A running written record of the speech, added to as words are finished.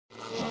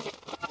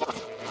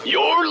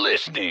You're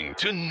listening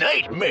to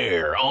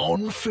Nightmare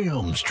on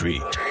Film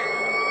Street.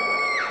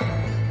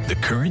 The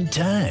current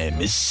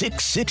time is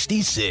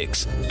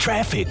 6:66.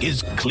 Traffic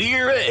is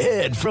clear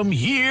ahead from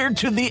here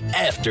to the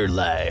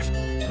afterlife,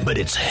 but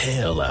it's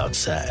hell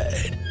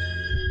outside.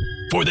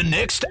 For the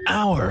next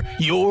hour,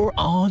 you're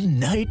on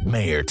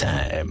Nightmare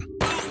Time.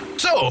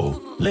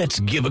 So, let's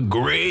give a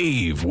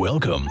grave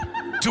welcome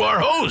to our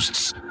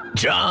hosts,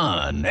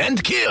 John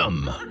and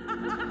Kim.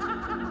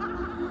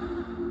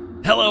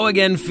 Hello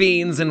again,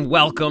 fiends, and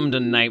welcome to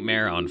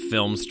Nightmare on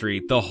Film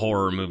Street, the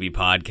horror movie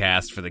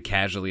podcast for the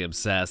casually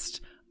obsessed.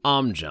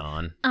 I'm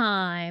John.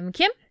 I'm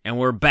Kim. And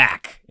we're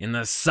back in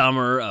the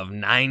summer of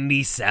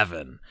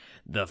 97.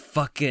 The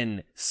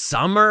fucking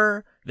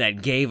summer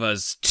that gave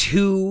us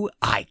two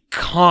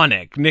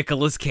iconic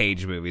Nicolas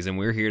Cage movies, and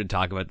we're here to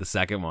talk about the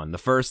second one. The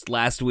first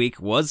last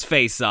week was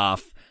Face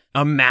Off,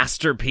 a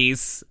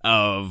masterpiece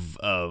of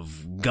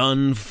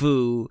gun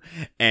fu,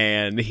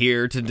 and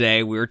here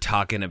today we're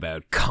talking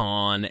about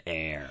Con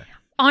Air.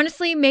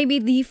 Honestly, maybe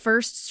the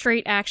first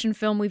straight action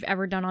film we've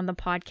ever done on the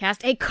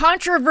podcast. A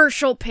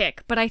controversial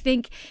pick, but I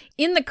think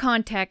in the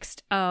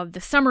context of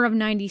the summer of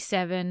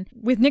 97,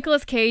 with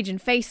Nicolas Cage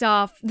and Face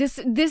Off, this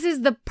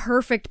is the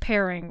perfect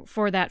pairing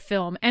for that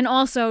film. And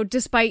also,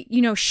 despite,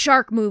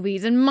 shark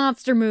movies and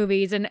monster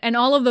movies and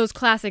all of those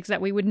classics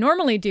that we would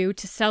normally do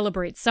to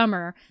celebrate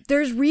summer,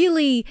 there's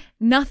really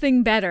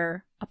nothing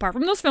better, apart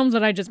from those films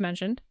that I just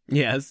mentioned.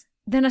 Yes.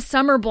 Than a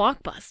summer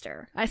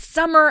blockbuster, a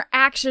summer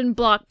action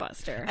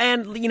blockbuster.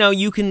 And,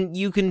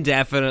 you can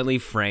definitely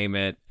frame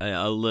it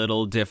a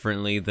little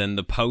differently than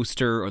the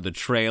poster or the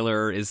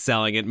trailer is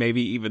selling it,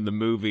 maybe even the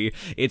movie.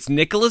 It's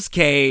Nicolas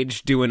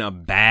Cage doing a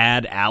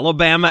bad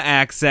Alabama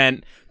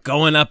accent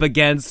going up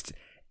against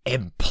a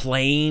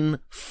plane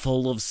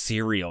full of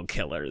serial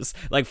killers.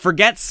 Like,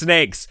 forget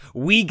snakes.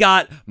 We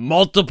got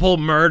multiple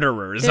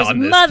murderers on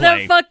this plane.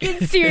 There's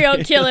motherfucking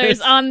serial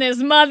killers on this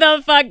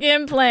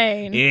motherfucking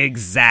plane.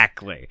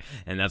 Exactly.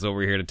 And that's what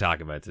we're here to talk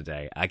about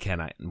today. I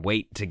cannot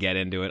wait to get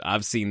into it.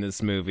 I've seen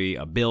this movie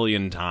a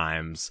billion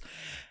times.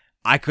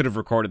 I could have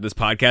recorded this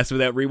podcast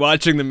without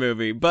rewatching the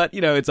movie, but,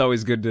 it's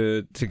always good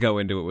to go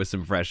into it with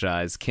some fresh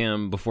eyes.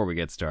 Kim, before we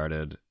get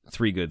started,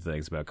 3 good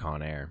things about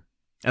Con Air.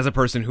 As a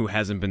person who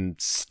hasn't been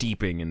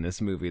steeping in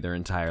this movie their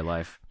entire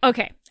life.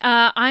 Okay,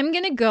 I'm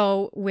going to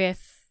go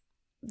with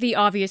the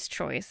obvious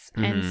choice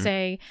and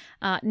say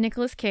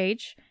Nicolas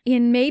Cage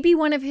in maybe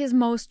one of his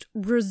most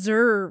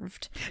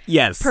reserved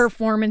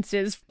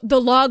performances.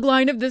 The log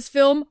line of this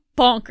film,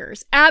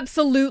 bonkers.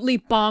 Absolutely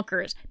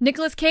bonkers.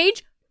 Nicolas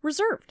Cage,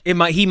 reserved.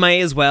 He might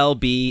as well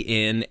be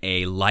in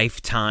a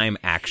Lifetime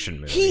action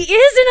movie. He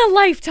is in a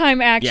Lifetime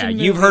action movie.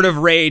 Yeah, you've heard of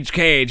Rage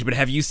Cage, but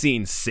have you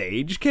seen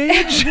Sage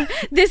Cage?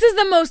 This is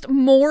the most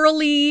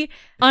morally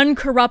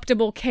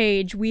uncorruptible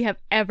Cage we have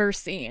ever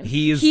seen.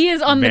 He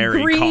is on the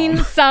green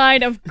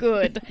side of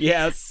good.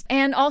 Yes.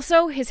 And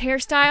also, his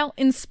hairstyle,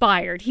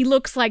 inspired. He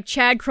looks like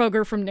Chad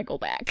Kroeger from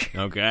Nickelback.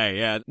 Okay,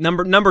 yeah.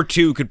 Number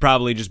 2 could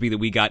probably just be that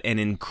we got an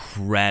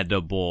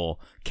incredible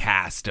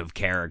cast of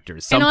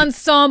characters. An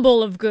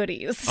ensemble of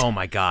goodies. Oh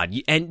my god.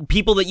 And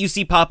people that you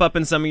see pop up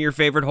in some of your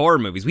favorite horror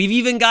movies. We've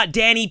even got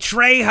Danny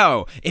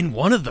Trejo in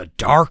one of the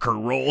darker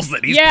roles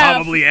that he's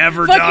probably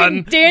ever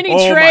done. Danny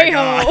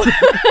Trejo.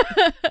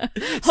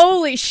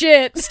 Holy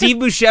shit. Steve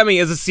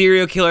Buscemi is a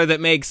serial killer that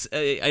makes,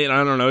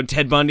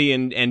 Ted Bundy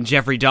and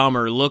Jeffrey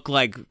Dahmer look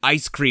like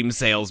ice cream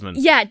salesmen.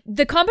 Yeah,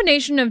 the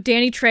combination of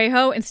Danny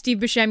Trejo and Steve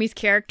Buscemi's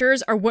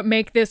characters are what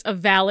make this a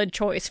valid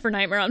choice for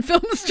Nightmare on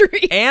Film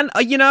Street. And,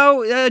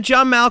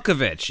 John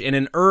Malkovich in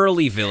an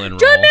early villain role.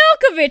 John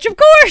Malkovich, of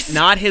course!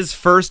 Not his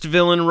first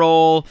villain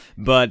role,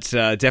 but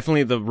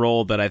definitely the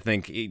role that I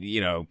think,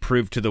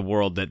 proved to the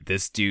world that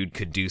this dude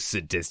could do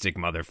sadistic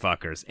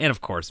motherfuckers. And,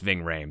 of course,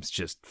 Ving Rhames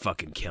just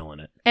fucking killing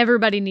it.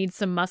 Everybody needs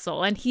some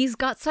muscle, and he's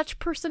got such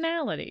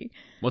personality.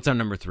 What's our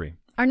number 3?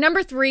 Our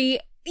number 3,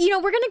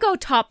 we're gonna go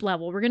top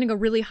level. We're gonna go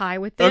really high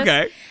with this.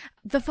 Okay.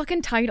 The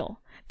fucking title.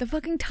 The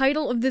fucking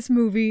title of this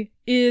movie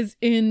is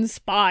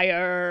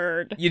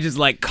inspired. You just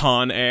like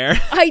Con Air.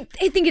 I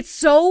think it's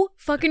so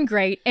fucking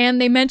great,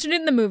 and they mentioned it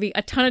in the movie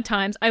a ton of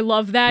times. I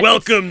love that.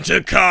 Welcome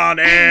to Con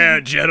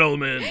Air,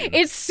 gentlemen.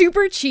 It's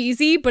super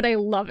cheesy, but I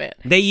love it.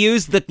 They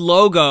used the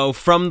logo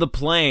from the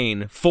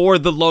plane for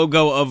the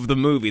logo of the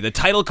movie. The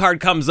title card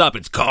comes up,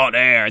 it's Con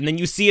Air, and then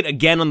you see it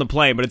again on the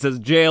plane, but it says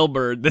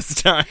Jailbird this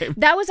time.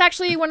 That was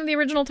actually one of the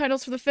original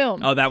titles for the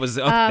film. Oh, that would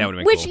have been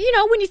cool. Which,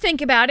 when you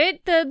think about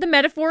it, the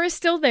metaphor is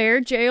still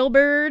there.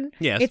 Jailbird.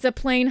 Yes. It's a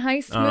plane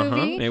heist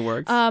movie. It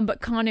works.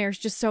 But Con Air is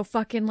just so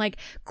fucking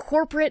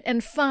corporate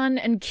and fun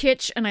and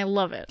kitsch, and I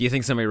love it. Do you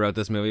think somebody wrote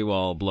this movie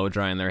while blow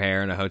drying their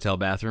hair in a hotel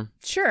bathroom?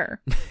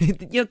 Sure.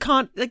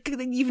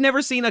 You've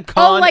never seen a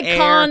Con Air.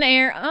 Con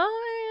Air.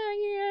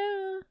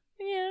 Oh,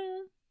 yeah.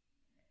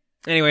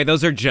 Anyway,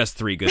 those are just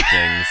three good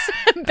things.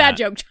 Bad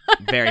joke.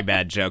 Very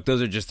bad joke.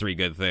 Those are just three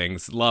good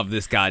things. Love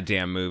this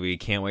goddamn movie.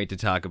 Can't wait to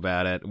talk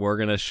about it. We're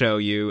going to show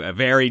you a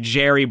very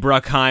Jerry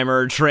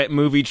Bruckheimer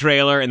movie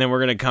trailer, and then we're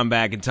going to come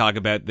back and talk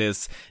about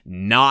this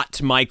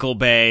not Michael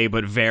Bay,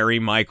 but very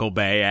Michael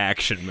Bay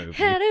action movie.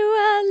 How do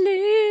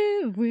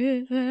I live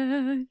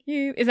without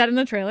you? Is that in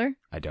the trailer?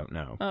 I don't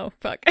know. Oh,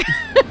 fuck.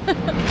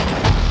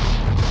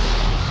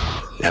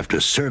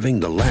 After serving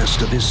the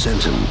last of his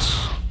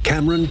sentence,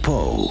 Cameron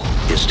Poe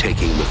is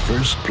taking the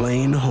first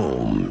plane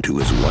home to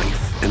his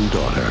wife and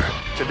daughter.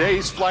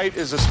 Today's flight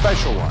is a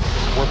special one.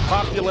 We're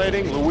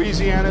populating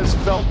Louisiana's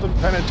Felton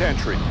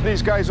Penitentiary.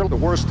 These guys are the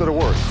worst of the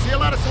worst. See a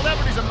lot of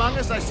celebrities among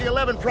us. I see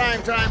 11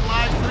 primetime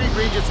lives,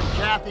 3 Regents and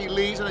Kathy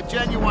Lees, and a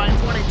genuine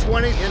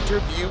 2020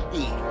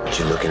 interviewee. What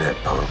you looking at,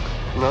 punk?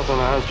 Nothing,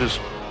 I was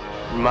just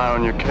mind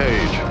on your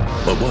cage.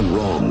 But one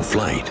wrong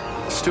flight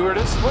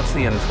Stewardess, what's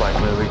the in-flight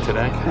movie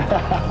today?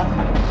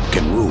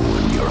 can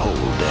ruin your whole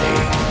day.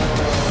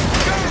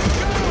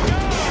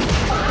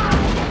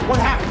 What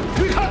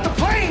happened? We caught the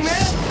plane,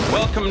 man!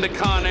 Welcome to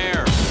Con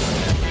Air.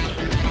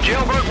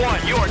 Jailbird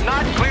 1, you are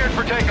not cleared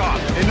for takeoff.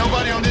 And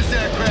nobody on this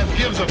aircraft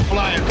gives a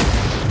flying.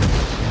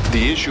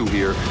 The issue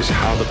here is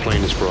how the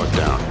plane is brought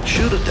down.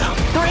 Shoot it down.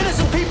 There are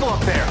innocent people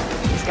up there.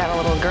 He's got a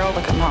little girl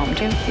to come home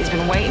to. He's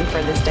been waiting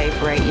for this day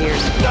for 8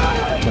 years.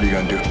 What are you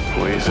gonna do?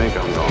 What do you think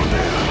I'm gonna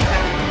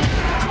do?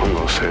 I'm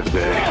gonna save the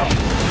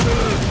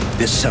day.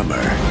 This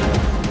summer,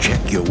 check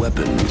your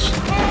weapons.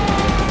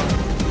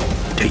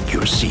 Take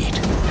your seat.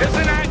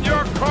 Isn't that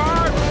your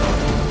car?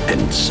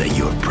 And say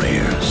your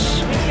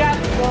prayers. He's got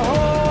the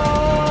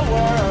whole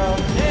world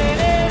in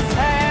his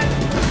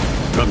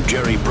hand. From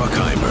Jerry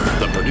Bruckheimer,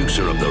 the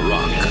producer of The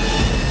Rock,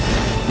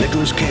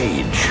 Nicolas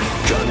Cage,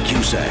 John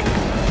Cusack,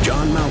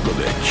 John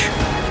Malkovich.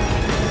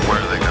 Where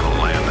are they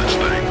gonna land this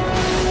thing?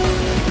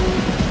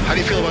 How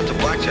do you feel about the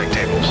blackjack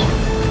tables?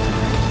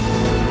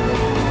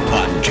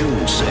 On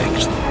June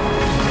 6th.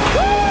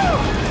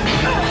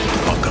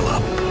 Buckle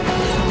up.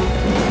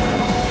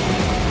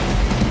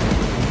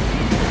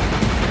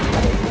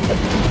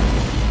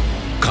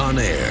 Con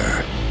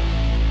Air.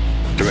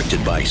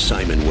 Directed by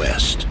Simon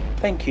West.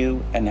 Thank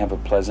you, and have a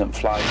pleasant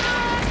flight.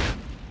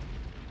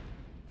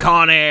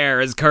 Con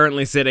Air is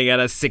currently sitting at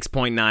a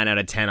 6.9 out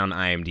of 10 on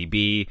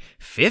IMDb,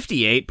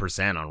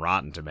 58% on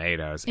Rotten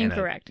Tomatoes,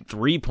 Incorrect. and a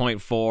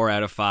 3.4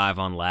 out of 5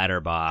 on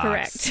Letterboxd.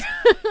 Correct.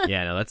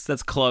 Yeah, no,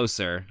 that's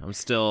closer. I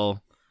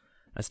still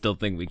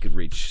think we could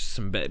reach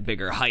some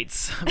bigger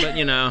heights, but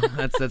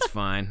that's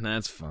fine.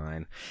 That's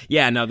fine.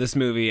 Yeah, no, this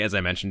movie, as I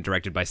mentioned,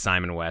 directed by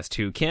Simon West,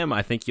 who, Kim,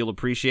 I think you'll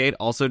appreciate,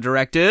 also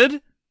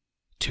directed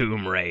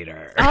Tomb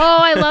Raider. Oh,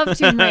 I love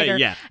Tomb Raider.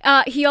 Yeah.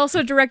 He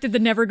also directed the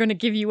Never Gonna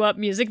Give You Up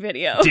music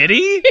video. Did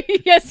he?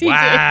 Yes, he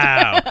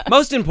Wow. did.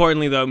 Most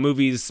importantly, though,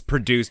 movies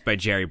produced by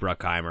Jerry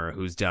Bruckheimer,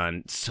 who's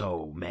done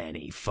so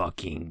many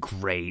fucking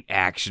great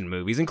action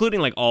movies, including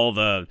like all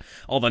the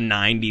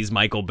 90s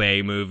Michael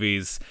Bay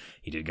movies.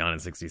 He did Gone in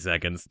 60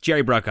 Seconds.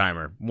 Jerry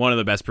Bruckheimer, one of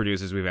the best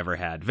producers we've ever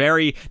had.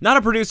 Not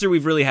a producer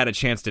we've really had a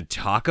chance to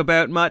talk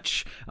about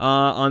much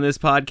on this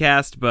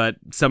podcast, but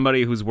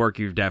somebody whose work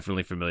you're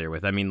definitely familiar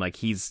with. I mean, like,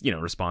 he's,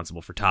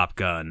 responsible for Top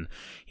Gun.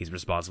 He's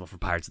responsible for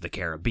Pirates of the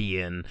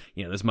Caribbean.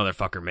 This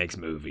motherfucker makes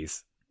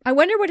movies. I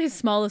wonder what his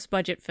smallest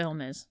budget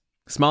film is.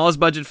 Smallest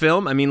budget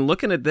film? I mean,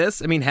 looking at this,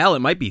 hell, it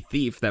might be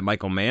Thief, that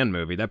Michael Mann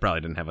movie. That probably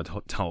didn't have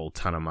a whole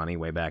ton of money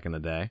way back in the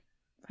day.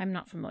 I'm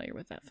not familiar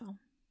with that film.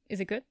 Is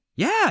it good?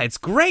 Yeah, it's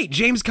great.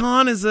 James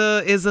Caan is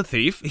a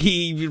thief.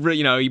 He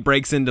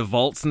breaks into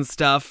vaults and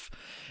stuff.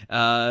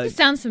 This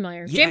sounds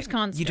familiar. Yeah, James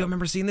Caan. You don't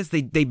remember seeing this?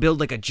 They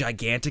build like a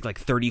gigantic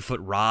 30-foot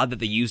rod that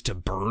they use to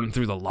burn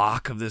through the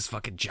lock of this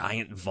fucking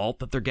giant vault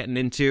that they're getting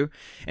into.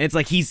 And it's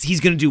like he's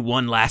gonna do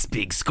one last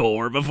big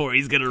score before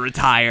he's gonna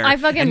retire.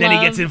 And then he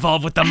gets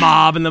involved with the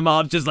mob, and the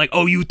mob's just like,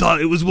 "Oh, you thought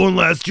it was one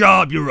last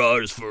job? You're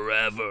ours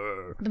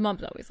forever." The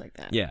mob's always like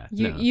that. Yeah,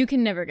 you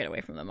can never get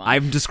away from the mob.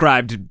 I've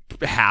described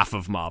half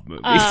of mob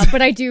movies.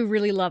 But I do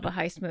really love a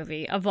heist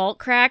movie. A Vault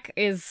Crack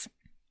is...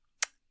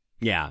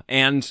 Yeah,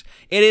 and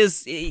it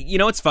is,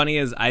 what's funny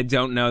is I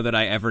don't know that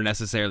I ever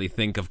necessarily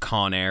think of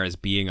Con Air as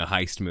being a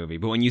heist movie,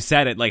 but when you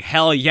said it, like,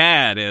 hell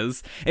yeah, it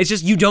is. It's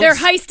just you don't... They're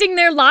heisting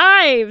their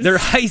lives! They're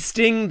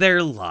heisting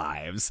their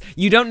lives.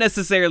 You don't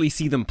necessarily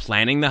see them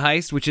planning the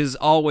heist, which is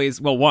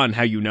always, well, one,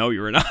 how you know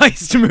you're in a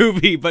heist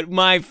movie, but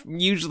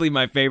usually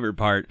my favorite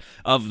part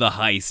of the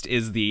heist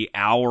is the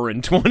hour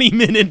and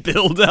 20-minute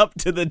build-up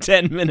to the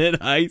 10-minute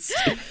heist.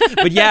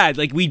 But yeah,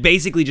 like, we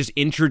basically just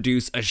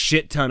introduce a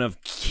shit ton of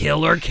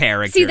killer characters.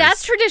 See,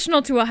 that's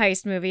traditional to a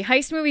heist movie.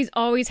 Heist movies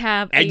always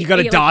have and you got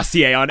a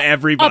dossier on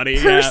everybody.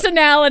 A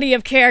personality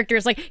of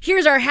characters. Like,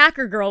 here's our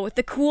hacker girl with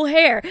the cool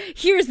hair.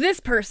 Here's this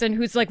person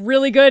who's like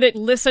really good at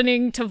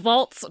listening to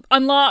vaults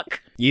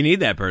unlock. You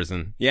need that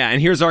person. Yeah, and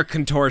here's our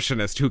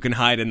contortionist who can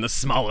hide in the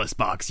smallest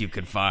box you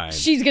could find.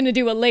 She's gonna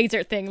do a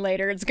laser thing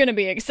later. It's gonna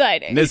be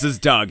exciting. This is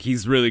Doug.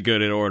 He's really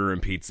good at ordering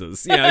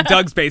pizzas. You know,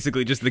 Doug's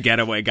basically just the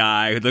getaway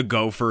guy, the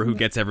gopher who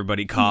gets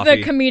everybody coffee.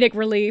 The comedic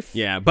relief.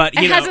 Yeah, but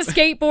he has a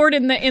skateboard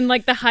in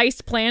the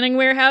heist planning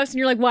warehouse, and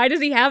you're like, why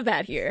does he have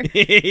that here?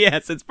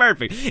 Yes, it's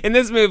perfect. In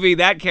this movie,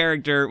 that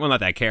character, well, not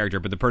that character,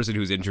 but the person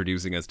who's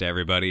introducing us to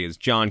everybody is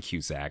John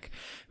Cusack,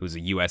 who's a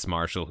U.S.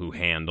 Marshal who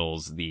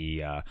handles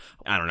the,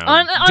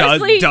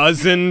 honestly,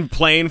 dozen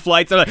plane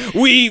flights.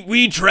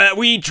 We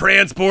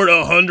transport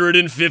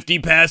 150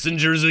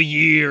 passengers a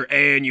year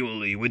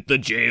annually with the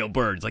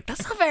jailbirds. Like,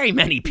 that's not very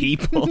many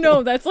people.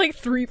 No, that's like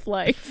 3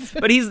 flights.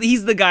 But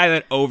he's the guy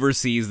that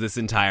oversees this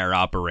entire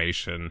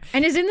operation.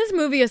 And is in this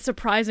movie a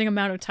surprising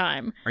amount of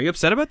time. Are you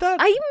upset about that?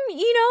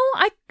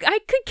 I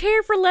could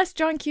care for less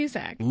John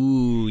Cusack.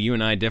 Ooh, you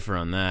and I differ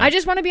on that. I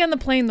just want to be on the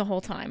plane the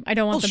whole time. I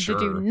don't want them to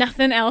do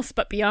nothing else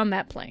but be on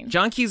that plane.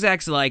 John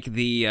Cusack's like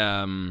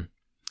the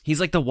he's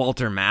like the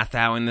Walter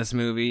Matthau in this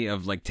movie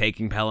of like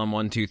taking Pelham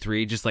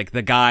 123, just like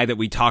the guy that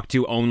we talk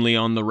to only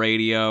on the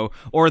radio,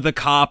 or the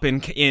cop in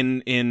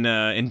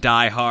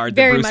Die Hard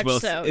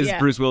that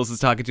Bruce Willis is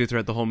talking to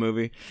throughout the whole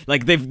movie.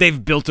 Like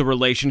they've built a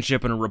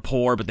relationship and a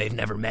rapport, but they've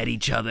never met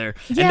each other.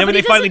 Yeah, and then when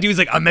they finally do, he's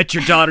like, I met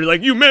your daughter.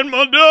 Like, you met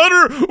my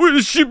daughter?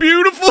 Was she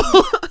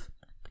beautiful?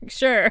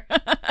 Sure.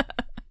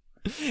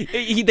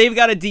 They've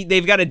got a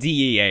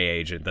DEA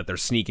agent that they're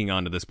sneaking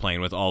onto this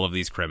plane with all of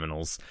these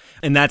criminals,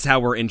 and that's how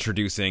we're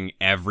introducing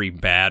every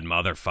bad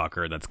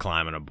motherfucker that's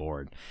climbing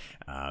aboard.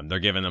 They're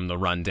giving them the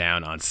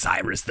rundown on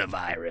Cyrus the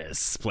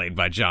Virus, played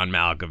by John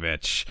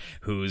Malkovich,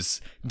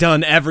 who's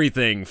done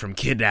everything from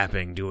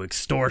kidnapping to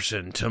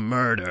extortion to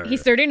murder.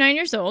 He's 39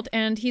 years old,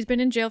 and he's been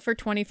in jail for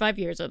 25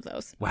 years of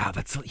those. Wow,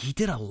 he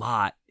did a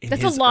lot in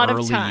that's his a lot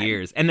early of time.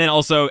 years. And then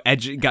also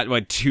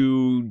got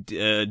 2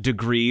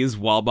 degrees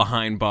while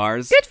behind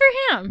bars. Good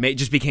for him.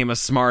 Just became a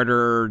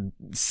smarter,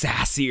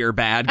 sassier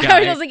bad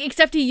guy. I was like,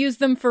 except he used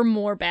them for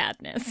more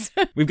badness.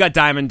 We've got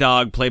Diamond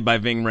Dog, played by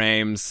Ving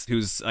Rhames,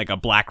 who's like a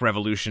black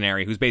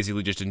revolutionary who's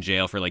basically just in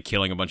jail for like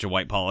killing a bunch of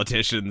white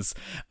politicians,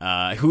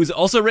 who's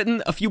also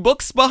written a few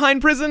books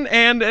behind prison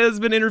and has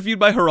been interviewed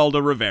by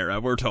Geraldo Rivera,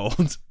 we're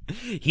told.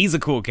 He's a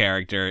cool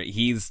character.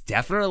 He's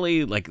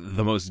definitely like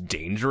the most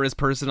dangerous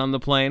person on the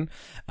plane,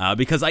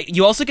 because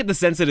you also get the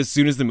sense that as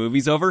soon as the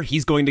movie's over,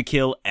 he's going to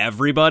kill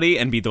everybody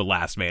and be the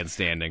last man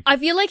standing. I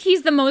feel like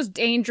he's the most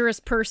dangerous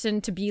person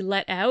to be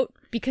let out,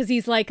 because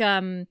he's like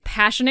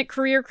passionate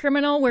career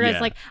criminal, whereas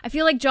like I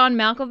feel like John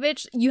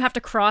Malkovich, you have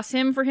to cross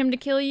him for him to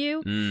kill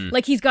you.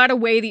 Like he's got to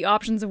weigh the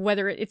options of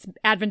whether it's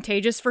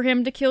advantageous for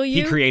him to kill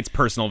you. He creates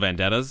personal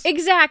vendettas.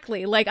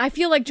 Exactly. Like I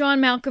feel like John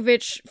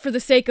Malkovich, for the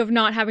sake of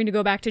not having to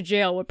go back to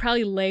jail, would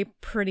probably lay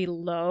pretty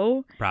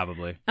low.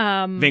 Probably.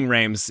 Ving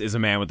Rhames is a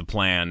man with a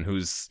plan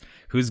who's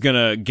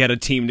gonna get a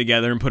team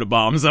together and put a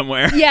bomb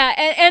somewhere. Yeah,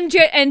 and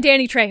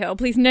Danny Trejo.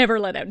 Please never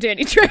let out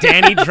Danny Trejo.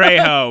 Danny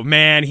Trejo,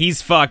 man,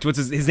 he's fucked. What's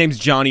his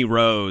name's Johnny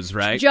Rose,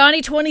 right?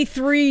 Johnny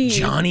 23.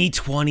 Johnny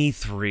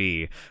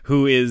 23,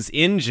 who is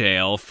in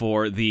jail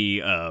for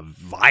the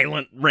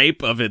violent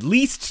rape of at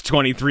least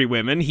 23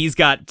 women. He's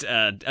got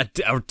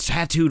a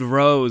tattooed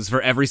rose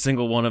for every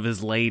single one of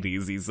his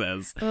ladies, he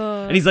says.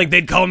 And he's like,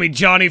 they'd call me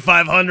Johnny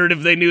 500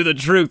 if they knew the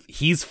truth.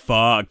 He's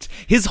fucked.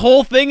 His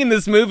whole thing in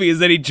this movie is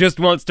that he just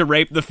wants to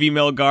rape the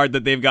female guard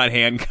that they've got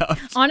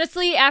handcuffed.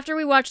 Honestly, after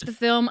we watched the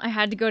film, I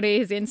had to go to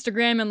his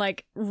Instagram and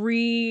like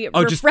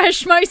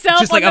refresh myself.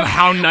 Just like of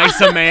how nice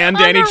a man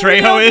Danny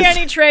Trejo is.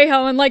 Danny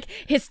Trejo and like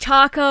his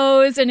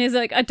tacos and his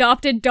like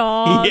adopted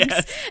dogs.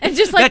 Yes. And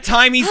just like that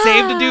time he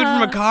saved a dude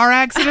from a car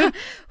accident.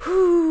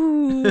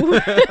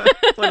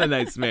 What a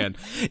nice man.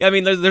 I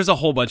mean, there's a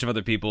whole bunch of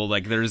other people.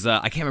 Like there's I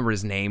can't remember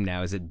his name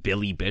now. Is it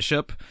Billy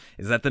Bishop?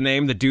 Is that the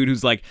name? The dude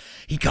who's like,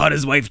 he caught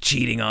his wife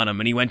cheating on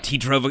him and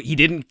he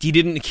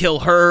didn't kill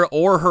her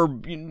or her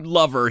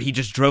lover. He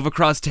just drove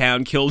across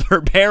town, killed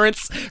her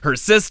parents, her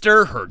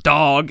sister, her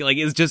dog. Like,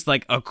 it's just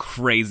like a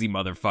crazy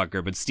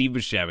motherfucker. But Steve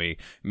Buscemi,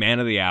 man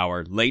of the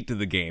hour, late to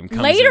the game,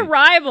 comes late in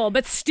arrival,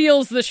 but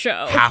steals the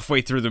show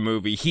halfway through the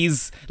movie.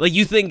 He's like,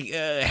 you think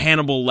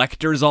Hannibal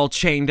Lecter's all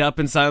chained up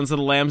in Silence of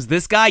the Lambs?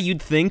 This guy,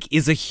 you'd think,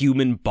 is a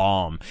human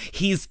bomb.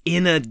 He's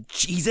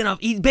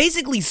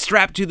basically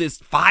strapped to this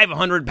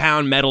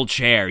 500-pound metal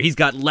chair. He's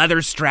got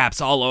leather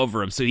straps all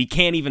over him, so he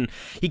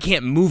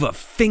can't move a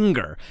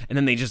finger. And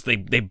then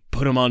they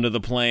put him onto the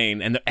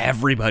plane, and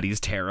everybody's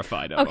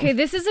terrified of him. Okay,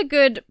 this is a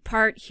good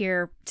part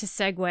here to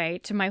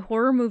segue to my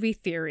horror movie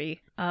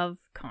theory of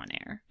Con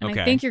Air. And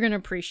I think you're going to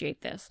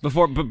appreciate this.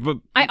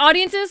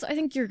 Audiences, I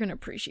think you're going to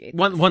appreciate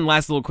this. One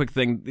last little quick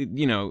thing,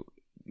 you know,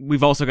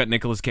 we've also got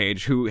Nicolas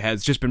Cage, who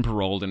has just been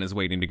paroled and is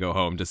waiting to go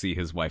home to see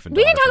his wife and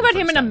daughter. We can talk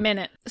about him in a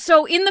minute.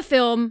 So in the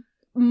film,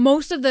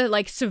 most of the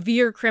like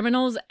severe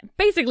criminals,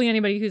 basically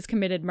anybody who's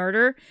committed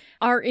murder,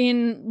 are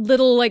in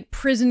little like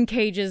prison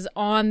cages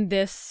on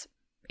this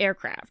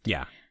aircraft.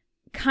 Yeah.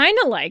 Kind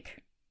of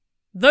like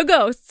the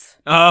ghosts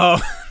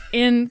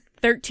in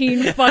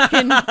 13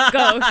 fucking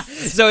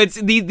ghosts. So it's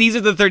these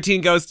are the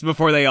 13 ghosts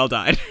before they all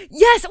died.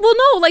 Yes, well,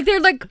 no, like they're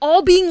like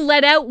all being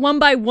let out one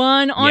by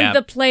one onto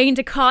the plane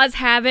to cause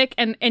havoc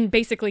and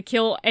basically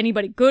kill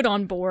anybody good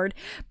on board.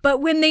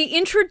 But when they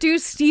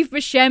introduce Steve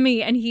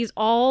Buscemi and he's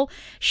all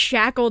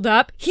shackled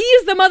up, he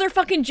is the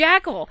motherfucking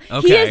jackal.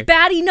 Okay. He is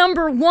baddie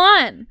number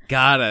 1.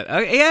 Got it.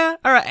 Okay, yeah,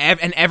 all right.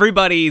 And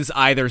everybody's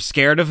either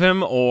scared of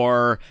him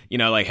or,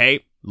 like,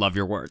 hey, love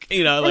your work.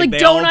 Like they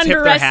don't all tip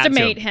their hat to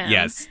underestimate him.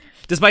 Yes.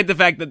 Despite the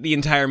fact that the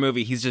entire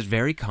movie, he's just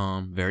very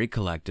calm, very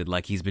collected,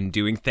 like he's been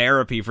doing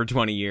therapy for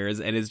 20 years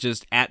and is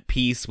just at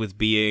peace with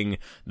being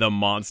the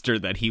monster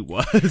that he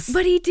was.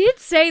 But he did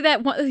say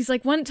that he's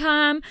like, one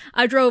time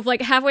I drove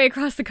like halfway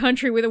across the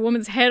country with a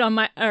woman's head on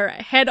my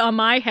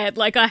head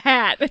like a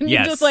hat, and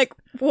you're just like,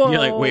 whoa. You're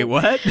like, wait,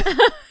 what?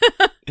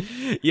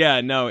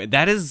 Yeah, no,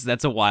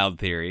 that's a wild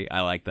theory.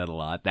 I like that a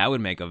lot. That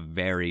would make a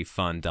very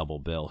fun double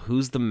bill.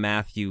 Who's the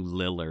Matthew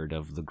Lillard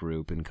of the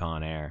group in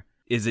Con Air?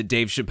 Is it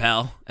Dave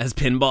Chappelle as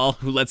Pinball,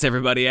 who lets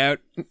everybody out?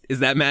 Is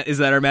that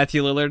our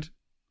Matthew Lillard?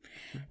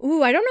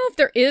 Ooh, I don't know if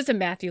there is a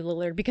Matthew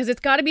Lillard, because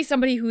it's got to be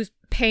somebody who's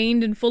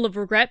pained and full of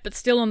regret, but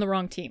still on the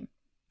wrong team.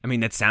 I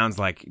mean, that sounds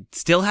like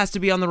still has to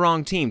be on the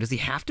wrong team. Does he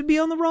have to be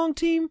on the wrong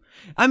team?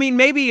 I mean,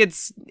 maybe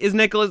is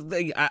Nicolas.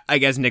 I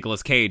guess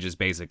Nicolas Cage is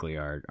basically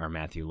our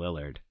Matthew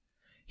Lillard.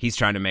 He's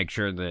trying to make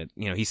sure that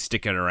he's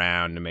sticking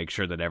around to make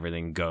sure that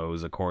everything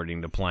goes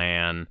according to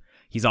plan.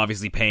 He's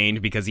obviously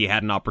pained because he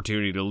had an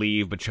opportunity to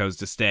leave but chose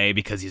to stay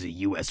because he's a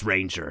U.S.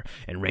 Ranger,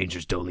 and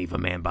Rangers don't leave a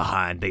man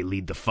behind. They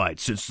lead the fight.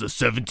 Since the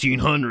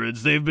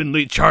 1700s, they've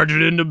been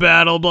charging into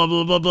battle, blah,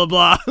 blah, blah, blah,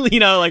 blah.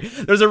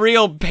 There's a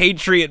real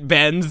patriot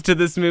bend to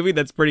this movie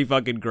that's pretty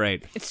fucking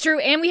great. It's true,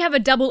 and we have a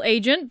double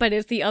agent, but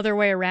it's the other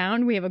way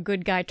around. We have a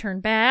good guy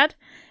turned bad.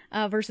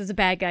 Versus a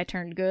bad guy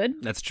turned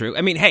good. That's true.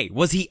 I mean, hey,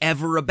 was he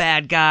ever a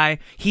bad guy?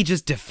 He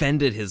just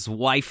defended his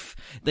wife.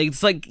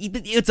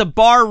 It's a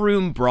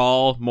barroom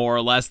brawl, more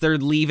or less. They're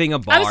leaving a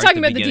bar. I was talking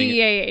about the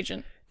DEA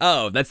agent.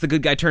 Oh, that's the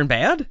good guy turned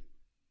bad?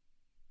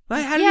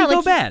 How did he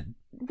go bad?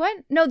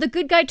 What? No, the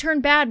good guy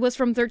turned bad was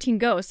from 13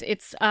 Ghosts.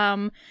 It's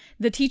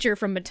the teacher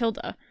from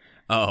Matilda.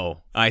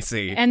 Oh, I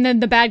see. And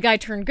then the bad guy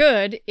turned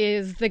good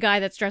is the guy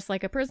that's dressed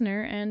like a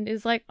prisoner and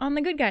is like on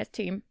the good guys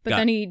team. But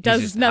then he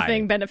does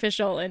nothing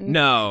beneficial and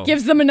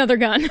gives them another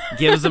gun.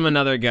 Gives them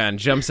another gun.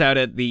 Jumps out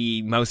at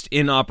the most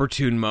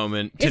inopportune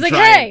moment. He's like,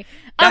 hey,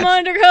 I'm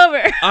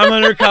undercover. I'm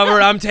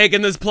undercover. I'm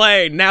taking this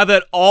plane. Now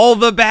that all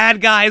the bad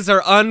guys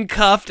are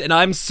uncuffed and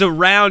I'm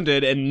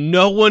surrounded and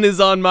no one is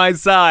on my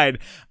side,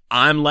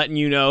 I'm letting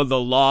you know the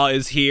law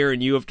is here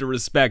and you have to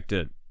respect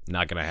it.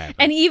 Not gonna happen.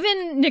 And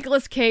even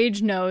Nicolas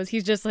Cage knows.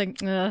 He's just like,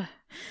 ugh.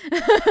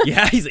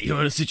 Yeah, he's like,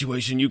 you're in a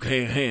situation you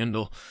can't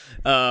handle.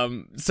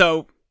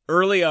 So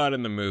early on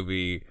in the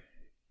movie,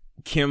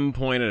 Kim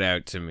pointed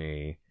out to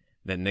me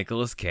that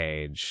Nicolas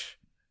Cage,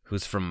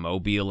 who's from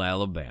Mobile,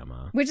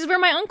 Alabama, which is where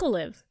my uncle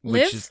lives.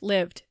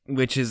 Lived.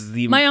 Which is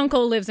my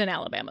uncle lives in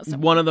Alabama.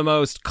 Somewhere. One of the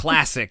most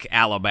classic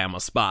Alabama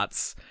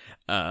spots,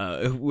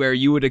 where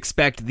you would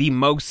expect the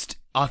most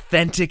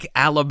authentic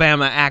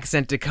Alabama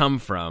accent to come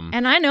from.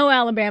 And I know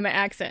Alabama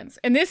accents,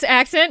 and this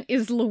accent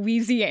is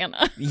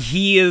Louisiana.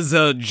 He is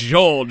a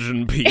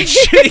Georgian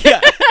peach. Yeah.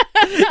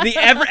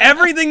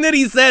 Everything that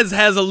he says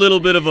has a little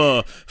bit of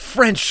a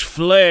French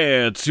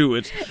flair to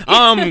it.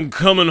 I'm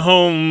coming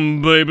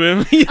home,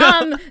 baby. Yeah.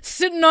 I'm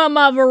sitting on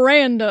my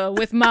veranda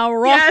with my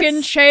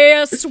rocking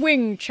chair,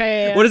 swing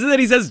chair. What is it that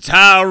he says?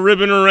 Tie a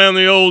ribbon around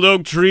the old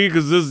oak tree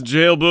because this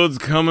jailbird's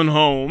coming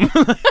home.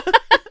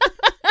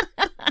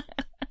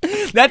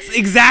 That's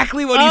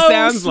exactly what he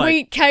sounds like. Oh,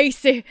 sweet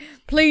Casey,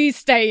 please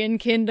stay in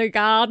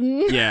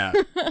kindergarten. Yeah.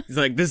 He's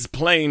like, this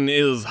plane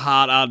is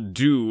hot. I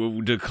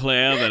do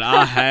declare that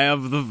I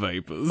have the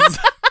vapors.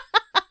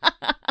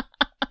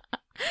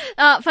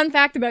 Fun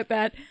fact about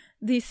that.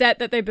 The set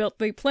that they built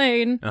the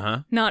plane,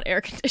 not air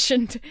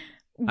conditioned.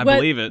 I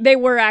believe it. They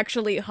were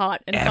actually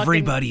hot. And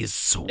everybody is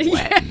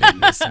sweating in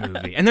this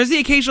movie. And there's the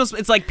occasional,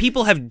 it's like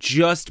people have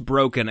just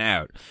broken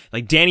out.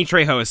 Like Danny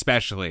Trejo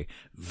especially.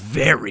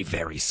 Very,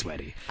 very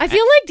sweaty. I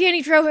feel like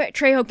Danny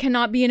Trejo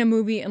cannot be in a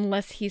movie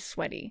unless he's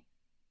sweaty.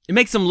 It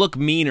makes him look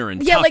meaner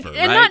and tougher,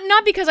 and right?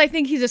 not because I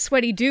think he's a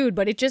sweaty dude,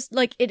 but it just,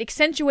 like, it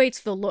accentuates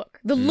the look.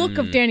 The look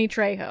of Danny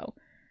Trejo.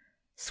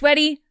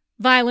 Sweaty,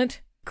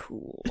 violent,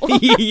 cool.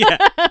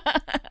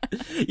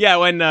 Yeah,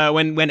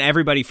 when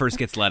everybody first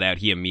gets let out,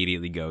 he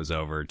immediately goes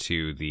over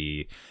to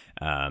the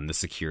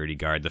security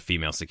guard, the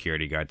female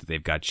security guard that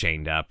they've got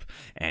chained up,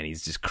 and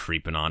he's just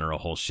creeping on her a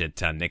whole shit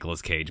ton.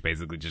 Nicolas Cage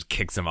basically just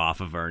kicks him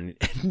off of her, and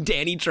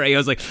Danny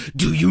Trejo's like,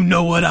 do you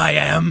know what I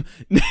am?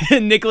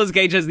 And Nicolas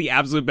Cage has the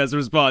absolute best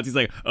response. He's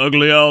like,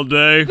 ugly all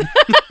day.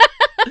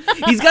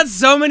 He's got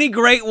so many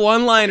great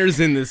one-liners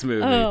in this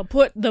movie.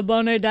 Put the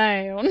bunny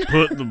down.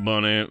 Put the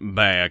bunny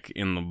back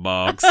in the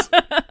box.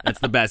 That's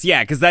the best.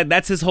 Yeah, because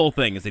that's his whole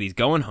thing, is that he's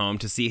going home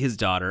to see his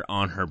daughter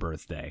on her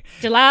birthday.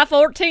 July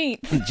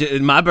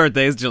 14th. My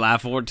birthday is July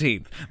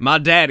 14th. My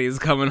daddy's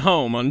coming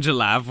home on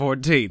July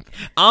 14th.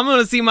 I'm going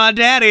to see my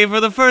daddy for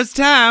the first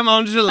time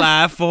on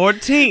July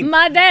 14th.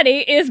 My daddy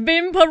is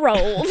been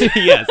paroled.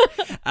 Yes.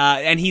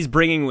 And he's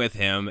bringing with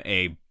him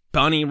a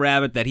bunny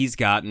rabbit that he's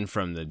gotten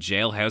from the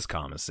jailhouse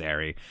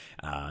commissary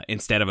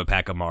instead of a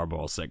pack of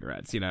Marlboro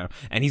cigarettes,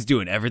 and he's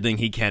doing everything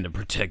he can to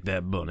protect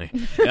that bunny.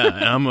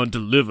 And I'm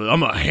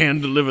gonna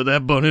hand deliver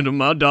that bunny to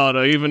my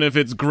daughter, even if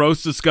it's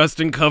gross,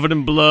 disgusting, covered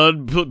in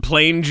blood,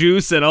 plain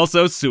juice, and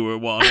also sewer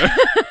water.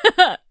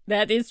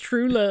 That is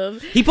true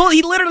love. He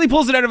literally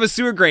pulls it out of a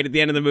sewer grate at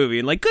the end of the movie,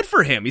 and good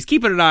for him. He's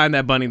keeping an eye on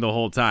that bunny the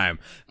whole time,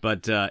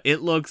 but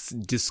it looks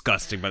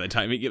disgusting by the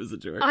time he gives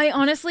it to her. I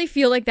honestly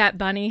feel like that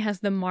bunny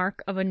has the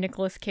mark of a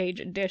Nicolas Cage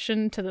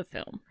addition to the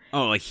film.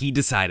 Oh, he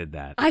decided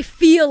that. I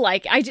feel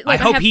like I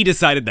hope he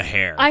decided the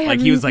hair.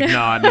 He was like, no,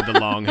 I need the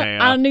long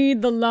hair. I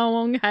need the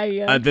long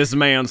hair. This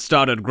man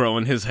started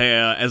growing his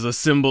hair as a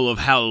symbol of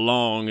how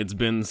long it's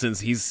been since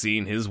he's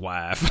seen his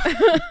wife.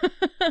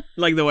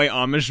 Like the way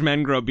Amish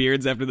men grow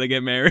beards after they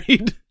get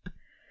married.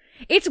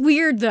 It's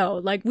weird,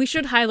 though. We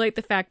should highlight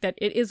the fact that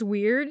it is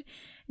weird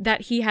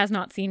that he has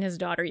not seen his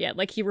daughter yet.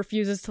 He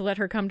refuses to let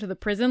her come to the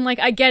prison.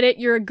 I get it.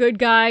 You're a good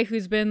guy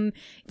who's been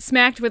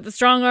smacked with the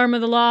strong arm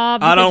of the law.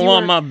 I don't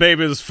want my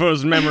baby's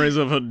first memories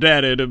of her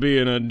daddy to be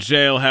in a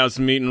jailhouse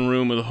meeting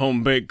room with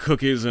home-baked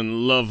cookies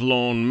and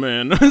lovelorn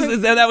men.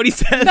 Is that what he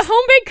says? The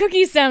home-baked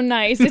cookies sound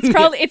nice. It's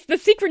probably it's the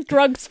secret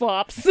drug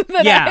swaps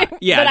that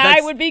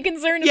I would be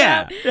concerned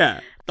about.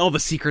 Yeah. All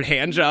the secret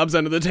hand jobs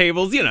under the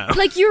tables,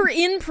 You're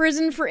in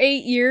prison for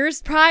 8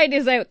 years. Pride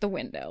is out the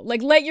window.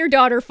 Let your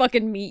daughter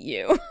fucking meet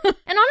you. And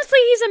honestly,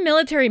 he's a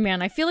military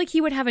man. I feel like he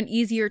would have an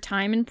easier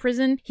time in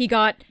prison. He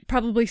got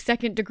probably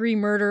second-degree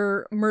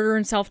murder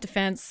in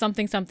self-defense,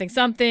 something.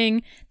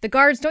 The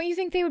guards, don't you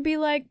think they would be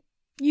like,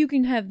 you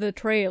can have the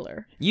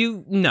trailer?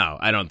 No,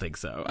 I don't think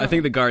so. I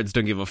think the guards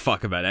don't give a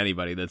fuck about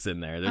anybody that's in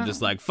there. They're just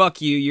like,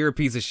 fuck you, you're a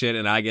piece of shit,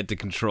 and I get to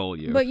control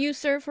you. But you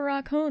serve for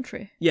our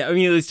country. Yeah, at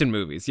least in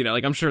movies.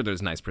 I'm sure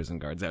there's nice prison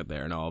guards out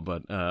there and all,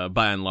 but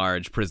by and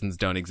large, prisons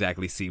don't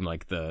exactly seem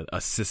like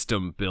a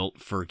system built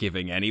for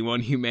giving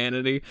anyone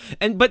humanity.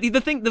 But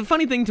the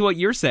funny thing to what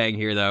you're saying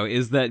here, though,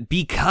 is that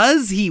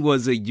because he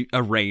was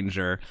a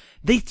ranger,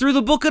 they threw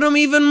the book at him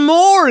even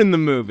more in the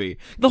movie.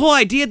 The whole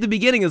idea at the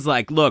beginning is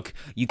look,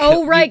 you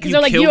right, because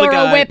they're you're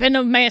a weapon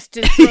of mass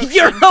destruction.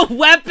 You're a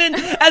weapon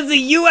as a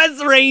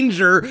U.S.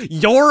 Ranger.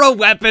 You're a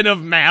weapon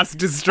of mass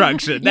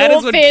destruction. That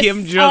is what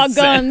Kim Jong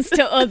said. Guns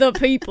to other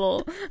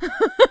people.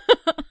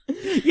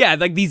 Yeah,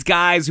 these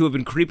guys who have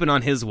been creeping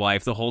on his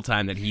wife the whole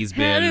time that he's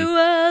been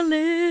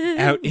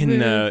out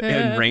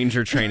in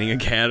Ranger Training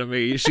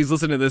Academy. She's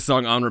listening to this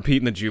song on repeat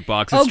in the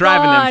jukebox. It's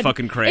driving them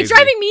fucking crazy. It's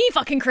driving me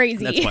fucking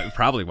crazy. That's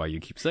probably why you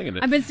keep singing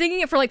it. I've been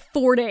singing it for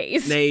 4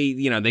 days.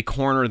 They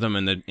corner them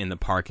in the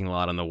parking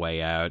lot on the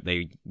way out.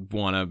 They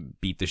want to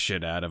beat the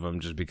shit out of him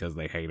just because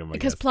they hate him.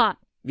 Because plot.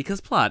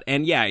 Because plot.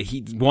 And yeah,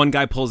 one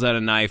guy pulls out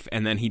a knife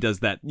and then he does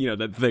that,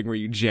 that thing where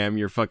you jam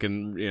your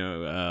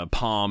fucking,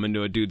 palm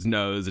into a dude's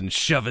nose and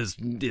shove his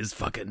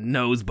fucking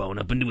nose bone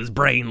up into his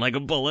brain like a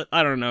bullet.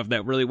 I don't know if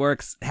that really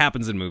works. It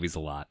happens in movies a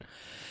lot.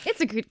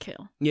 It's a good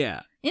kill.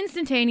 Yeah.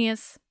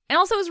 Instantaneous. And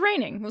also it was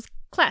raining. It was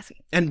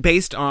classy. And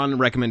based on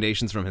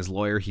recommendations from his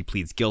lawyer, he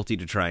pleads guilty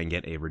to try and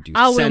get a reduced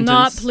sentence. I will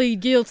not plead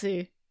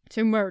guilty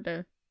to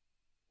murder.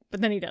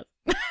 But then he does.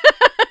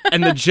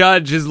 And the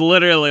judge is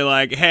literally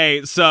like,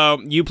 hey, so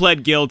you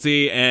pled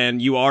guilty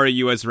and you are a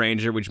U.S.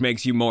 Ranger, which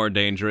makes you more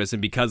dangerous.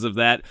 And because of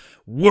that,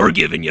 we're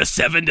giving you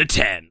 7 to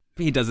 10.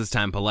 He does his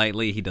time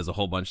politely. He does a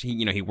whole bunch.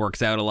 He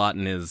works out a lot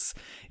in his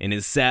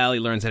cell. He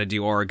learns how to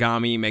do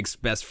origami. Makes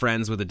best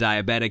friends with a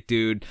diabetic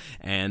dude,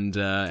 and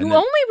who only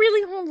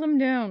really holds him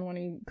down when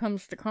he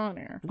comes to Con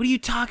Air. What are you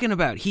talking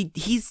about?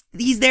 He's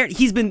there.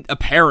 He's been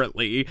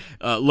apparently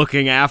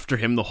looking after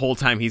him the whole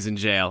time he's in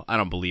jail. I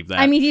don't believe that.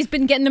 I mean, he's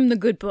been getting him the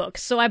good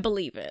books, so I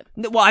believe it.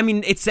 Well, I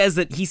mean, it says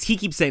that he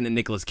keeps saying that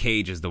Nicolas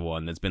Cage is the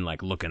one that's been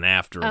looking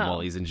after him while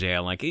he's in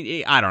jail.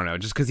 I don't know,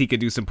 just because he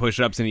could do some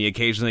push-ups and he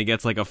occasionally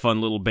gets a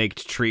fun little baked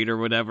treat or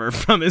whatever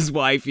from his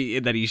wife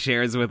that he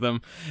shares with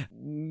him.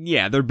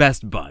 Yeah, they're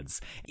best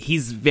buds.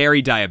 He's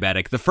very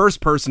diabetic. The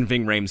first person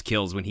Ving Rhames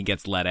kills when he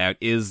gets let out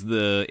is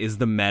the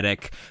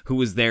medic who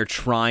was there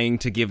trying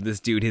to give this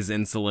dude his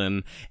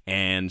insulin,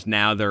 and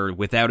now they're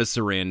without a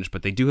syringe,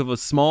 but they do have a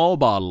small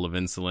bottle of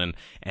insulin,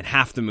 and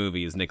half the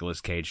movie is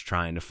Nicolas Cage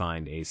trying to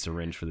find a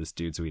syringe for this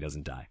dude so he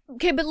doesn't die.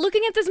 Okay, but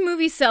looking at this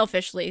movie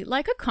selfishly,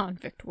 like a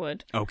convict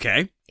would.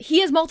 Okay.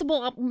 He has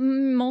multiple,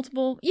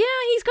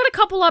 he's got a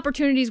couple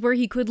opportunities where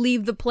he could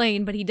leave the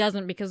plane, but he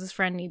doesn't because his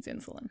friend needs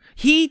insulin.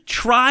 He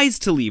tries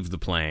to leave the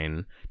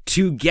plane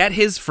to get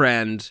his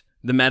friend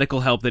the medical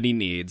help that he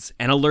needs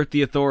and alert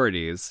the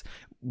authorities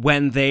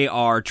when they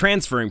are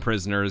transferring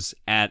prisoners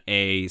at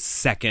a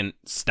second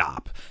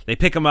stop. They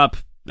pick him up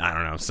I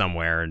don't know,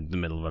 somewhere in the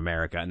middle of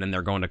America, and then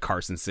they're going to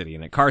Carson City.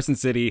 And at Carson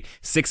City,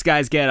 6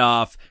 guys get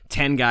off,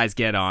 10 guys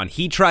get on.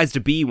 He tries to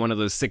be one of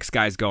those 6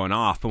 guys going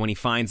off, but when he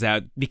finds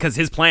out, because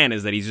his plan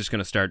is that he's just going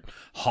to start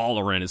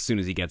hollering as soon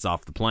as he gets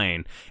off the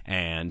plane,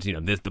 and, you know,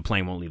 the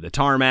plane won't leave the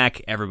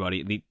tarmac.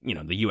 Everybody, the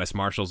U.S.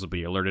 Marshals will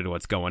be alerted to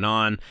what's going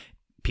on.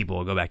 People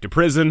will go back to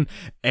prison,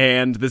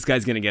 and this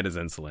guy's going to get his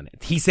insulin.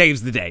 He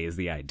saves the day is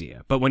the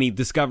idea. But when he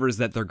discovers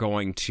that they're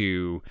going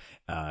to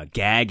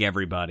gag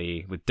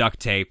everybody with duct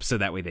tape so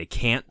that way they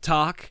can't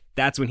talk,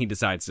 that's when he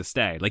decides to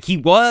stay. Like, he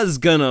was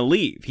going to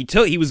leave.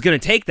 He was going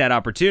to take that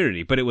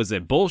opportunity, but it was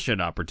a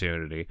bullshit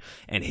opportunity.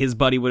 And his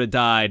buddy would have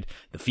died.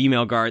 The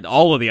female guard,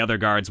 all of the other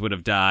guards would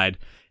have died.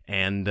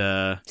 And,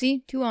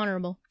 See? Too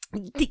honorable.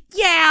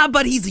 Yeah,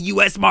 but he's a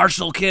U.S.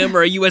 Marshal, Kim,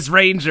 or a U.S.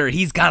 Ranger.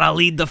 He's gotta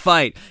lead the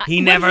fight.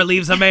 He never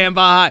leaves a man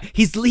behind.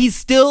 He's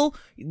still,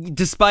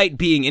 despite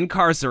being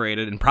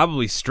incarcerated and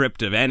probably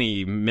stripped of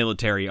any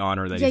military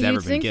honor that he's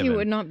ever been given. Yeah, you'd think he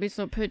would not be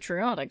so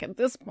patriotic at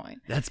this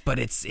point. But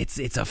it's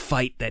a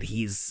fight that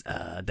it's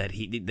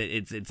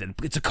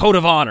a code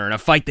of honor and a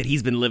fight that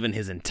he's been living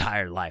his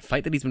entire life.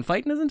 Fight that he's been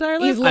fighting his entire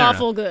life. He's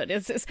lawful good.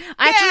 He's a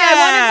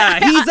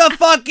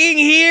fucking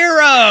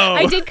hero.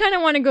 I did kind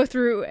of want to go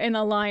through and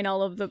align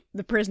all of the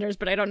prisoners,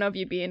 but I don't know if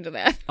you'd be into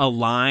that. A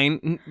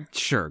line?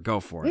 Sure, go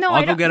for it. No,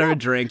 I'll go get her a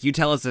drink. You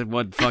tell us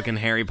what fucking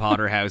Harry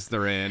Potter house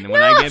they're in, and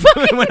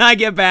when I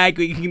get back,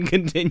 we can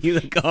continue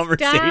the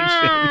conversation.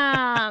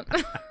 Stop.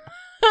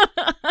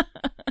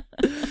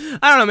 I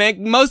don't know,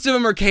 man. Most of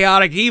them are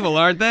chaotic evil,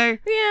 aren't they?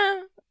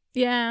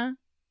 Yeah.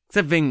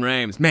 Except Ving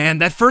Rhames. Man,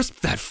 that first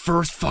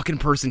fucking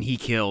person he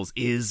kills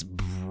is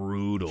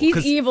brutal.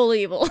 He's evil.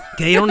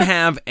 They don't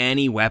have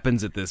any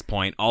weapons at this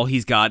point. All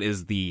he's got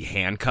is the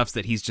handcuffs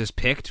that he's just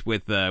picked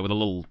with a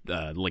little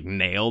like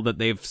nail that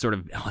they've sort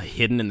of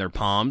hidden in their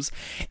palms,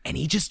 and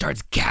he just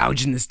starts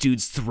gouging this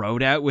dude's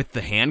throat out with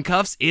the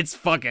handcuffs. It's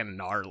fucking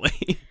gnarly.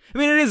 I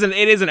mean,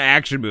 it is an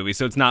action movie,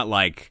 so it's not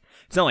like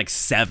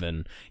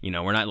Seven. You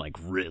know, we're not like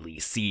really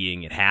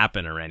seeing it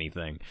happen or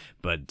anything,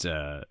 but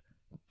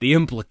the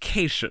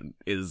implication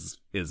is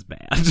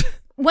bad.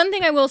 One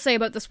thing I will say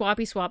about the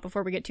swappy swap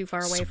before we get too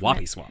far away from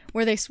it, swap,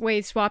 where they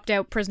swapped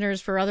out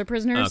prisoners for other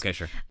prisoners. Oh, okay,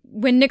 sure.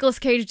 When Nicolas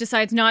Cage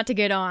decides not to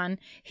get on,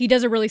 he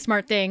does a really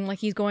smart thing. Like,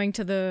 he's going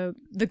to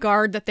the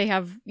guard that they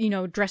have,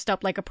 dressed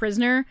up like a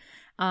prisoner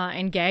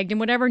and gagged and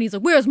whatever. And he's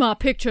like, "Where's my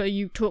picture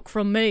you took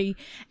from me?"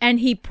 And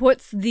he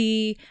puts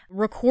the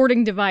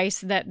recording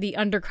device that the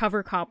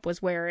undercover cop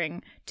was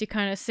wearing to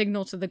kind of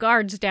signal to the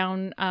guards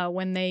down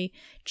when they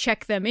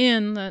check them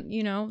in that,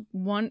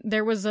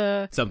 there was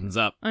something's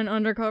up. An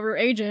undercover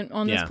agent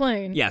on this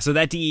plane. Yeah, so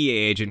that DEA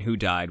agent who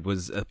died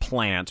was a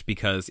plant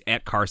because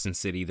at Carson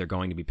City they're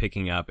going to be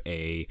picking up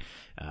a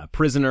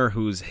prisoner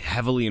who's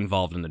heavily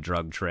involved in the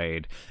drug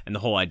trade, and the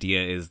whole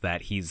idea is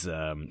that he's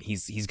going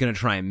to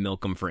try and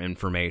milk him for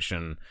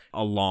information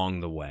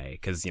along the way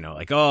because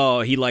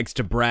he likes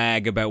to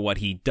brag about what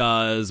he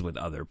does with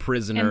other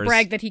prisoners and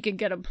brag that he could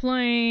get a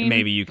plane.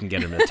 Maybe you can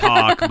get him to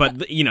talk,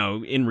 but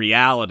in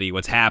reality,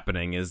 what's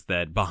happening is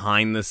that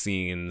behind the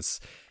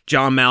scenes,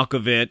 John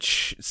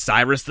Malkovich,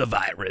 Cyrus the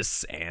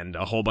Virus, and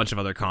a whole bunch of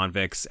other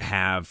convicts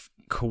have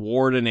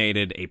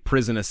coordinated a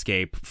prison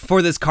escape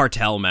for this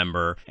cartel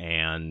member,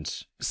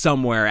 and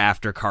somewhere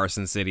after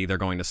Carson City, they're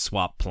going to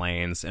swap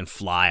planes and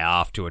fly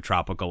off to a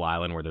tropical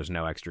island where there's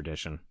no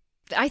extradition.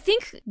 I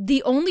think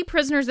the only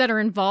prisoners that are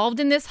involved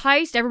in this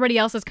heist, everybody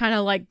else is kind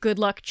of like Good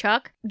Luck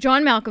Chuck.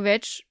 John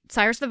Malkovich,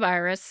 Cyrus the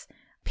Virus,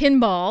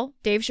 Pinball,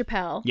 Dave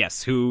Chappelle.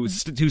 Yes, who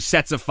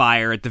sets a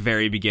fire at the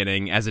very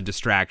beginning as a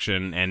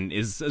distraction and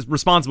is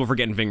responsible for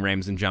getting Ving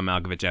Rhames and John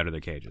Malkovich out of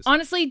their cages.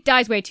 Honestly,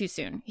 dies way too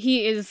soon.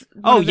 He is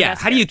how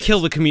do you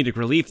kill the comedic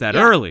relief that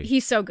early?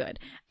 He's so good.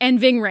 And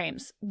Ving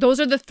Rhames. Those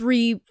are the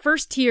 3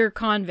 first-tier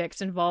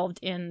convicts involved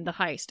in the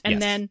heist.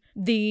 And then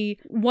the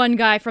one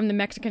guy from the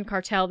Mexican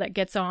cartel that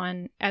gets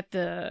on at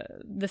the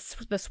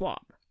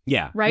swap.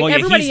 Yeah. Right? Well,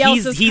 everybody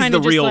else is kind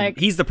of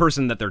he's the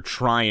person that they're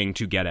trying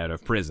to get out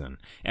of prison.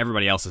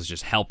 Everybody else is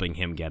just helping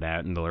him get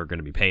out, and they're going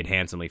to be paid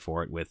handsomely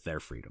for it with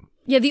their freedom.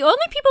 Yeah, the only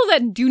people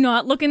that do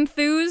not look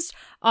enthused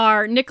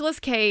are Nicolas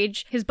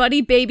Cage, his buddy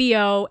Baby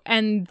O,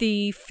 and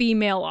the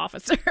female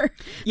officer.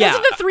 Those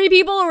are the 3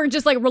 people who are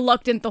just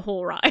reluctant the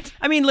whole ride.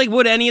 I mean,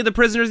 would any of the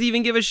prisoners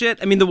even give a shit?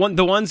 I mean,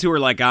 the ones who are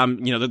like,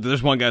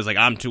 there's one guy's like,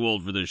 "I'm too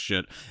old for this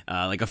shit."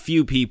 A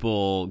few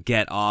people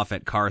get off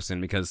at Carson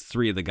because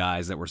 3 of the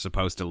guys that were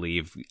supposed to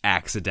leave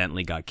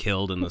accidentally got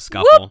killed in the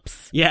scuffle.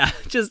 Whoops. Yeah,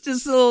 just a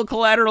little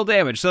collateral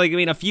damage. So,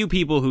 a few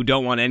people who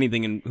don't want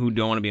anything and who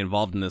don't want to be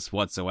involved in this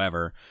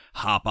whatsoever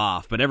hop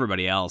off, but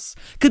everybody else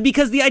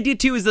because the idea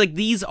too is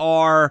these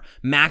are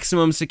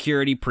maximum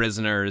security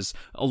prisoners.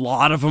 A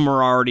lot of them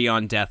are already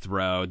on death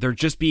row. They're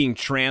just being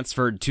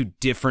transferred to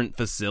different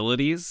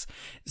facilities.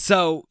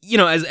 So,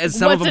 as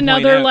some of them what's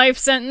another out, life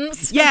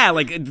sentence? Yeah,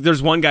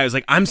 there's one guy who's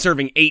like, "I'm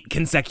serving 8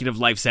 consecutive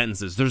life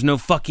sentences. There's no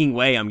fucking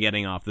way I'm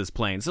getting off this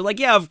plane." So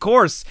of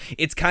course,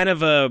 it's kind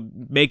of a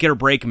make it or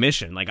break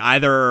mission.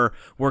 Either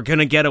we're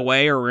gonna get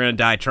away or we're gonna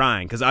die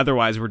trying, because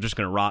otherwise we're just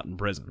gonna rot in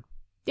prison.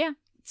 Yeah.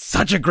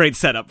 such a great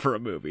setup for a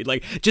movie.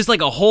 Like, just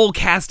like a whole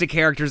cast of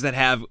characters that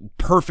have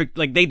perfect,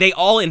 like, they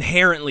all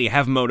inherently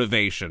have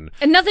motivation.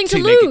 And nothing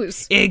to make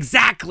lose.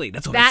 Exactly.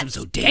 That's what makes them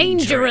so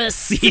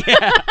dangerous.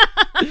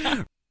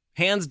 Yeah.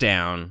 Hands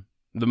down,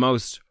 the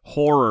most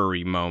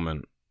horror-y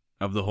moment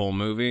of the whole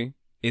movie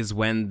is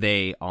when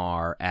they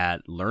are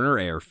at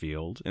Lerner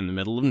Airfield in the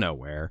middle of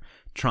nowhere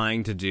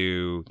trying to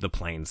do the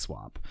plane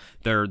swap.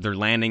 They're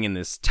landing in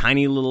this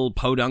tiny little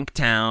podunk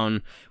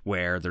town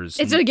where there's...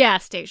 It's a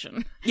gas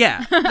station.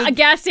 Yeah. A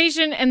gas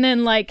station and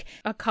then like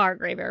a car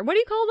graveyard. What do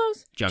you call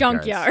those?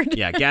 Junkyard.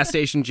 Yeah, gas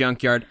station,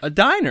 junkyard, a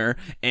diner,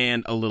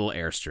 and a little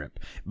airstrip.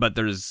 But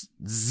there's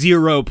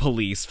zero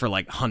police for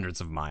like hundreds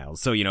of miles.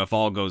 So, you know, if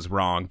all goes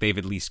wrong, they've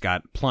at least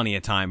got plenty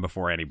of time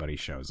before anybody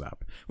shows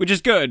up. Which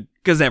is good,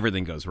 because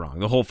everything goes wrong.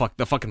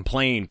 The fucking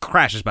plane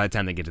crashes by the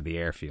time they get to the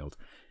airfield.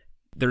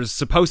 There's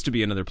supposed to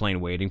be another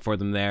plane waiting for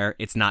them there.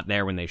 It's not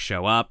there when they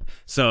show up,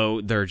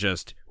 so they're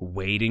just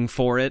waiting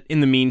for it. In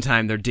the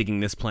meantime, they're digging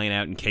this plane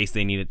out in case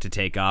they need it to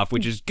take off,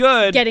 which is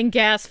good. Getting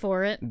gas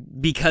for it.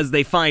 Because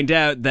they find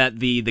out that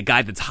the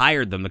guy that's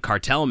hired them, the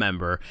cartel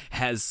member,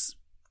 has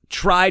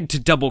tried to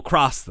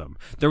double-cross them.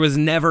 There was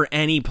never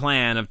any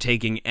plan of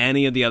taking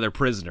any of the other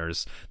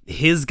prisoners.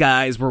 His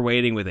guys were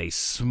waiting with a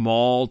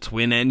small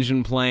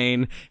twin-engine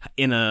plane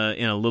in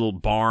a little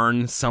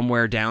barn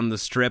somewhere down the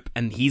strip,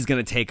 and he's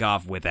gonna take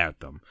off without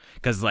them.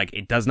 Because, like,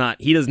 he does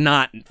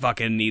not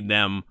fucking need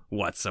them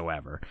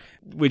whatsoever.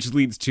 Which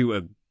leads to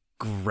a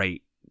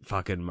great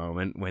fucking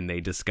moment when they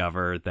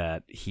discover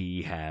that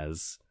he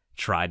has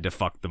tried to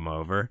fuck them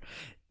over.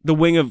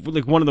 One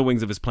of the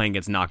wings of his plane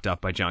gets knocked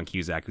off by John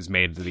Cusack, who's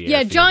made it to the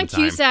airfield. Yeah, John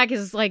Cusack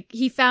is like,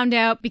 he found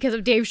out because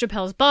of Dave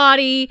Chappelle's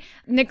body.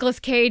 Nicolas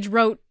Cage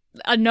wrote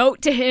a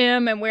note to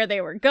him and where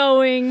they were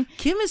going.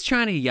 Kim is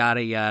trying to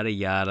yada, yada,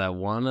 yada.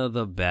 One of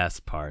the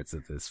best parts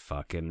of this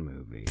fucking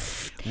movie.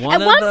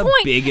 One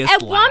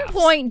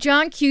point,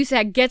 John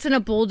Cusack gets in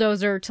a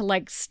bulldozer to,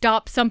 like,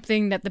 stop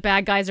something that the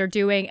bad guys are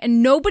doing,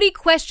 and nobody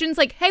questions,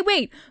 like, hey,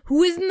 wait,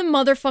 who is in the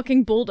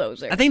motherfucking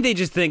bulldozer? I think they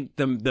just think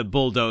the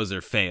bulldozer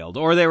failed,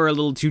 or they were a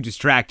little too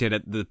distracted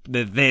at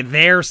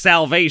their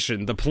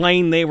salvation, the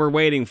plane they were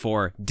waiting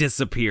for,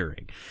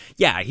 disappearing.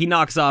 Yeah, he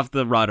knocks off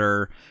the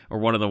rudder, or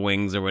one of the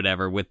wings, or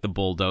whatever, with the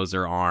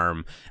bulldozer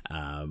arm.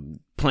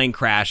 Plane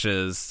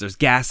crashes. There's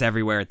gas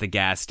everywhere at the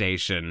gas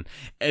station.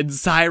 And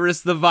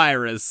Cyrus the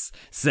Virus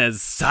says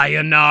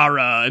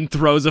sayonara and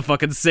throws a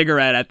fucking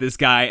cigarette at this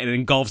guy and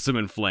engulfs him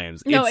in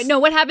flames. No,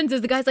 what happens is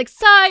the guy's like,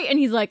 sigh, and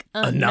he's like,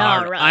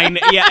 anara.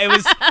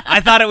 I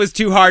thought it was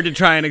too hard to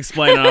try and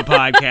explain on a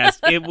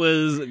podcast. It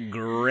was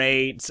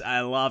great.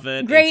 I love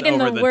it. Great in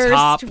the worst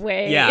top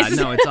ways. Yeah,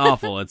 no, it's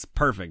awful. It's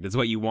perfect. It's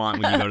what you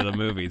want when you go to the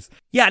movies.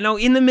 Yeah, no,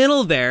 in the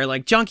middle there,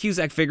 like, John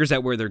Cusack figures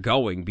out where they're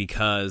going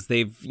because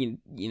they've, you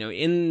know,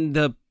 in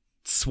the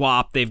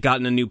swap, they've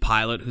gotten a new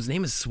pilot whose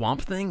name is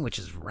Swamp Thing, which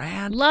is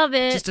rad. Love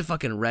it. Just a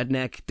fucking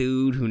redneck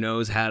dude who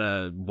knows how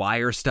to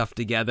wire stuff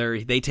together.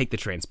 They take the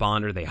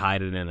transponder, they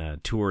hide it in a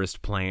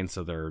tourist plane,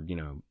 so they're, you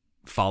know,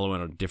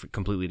 following a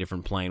completely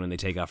different plane when they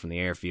take off from the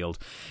airfield.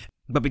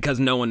 But because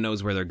no one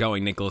knows where they're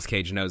going, Nicolas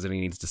Cage knows that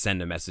he needs to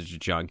send a message to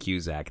John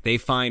Cusack. They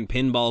find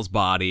Pinball's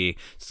body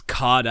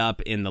caught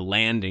up in the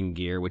landing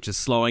gear, which is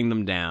slowing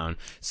them down.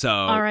 So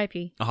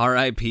R.I.P.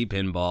 R.I.P.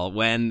 Pinball.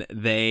 When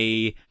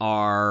they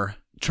are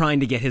trying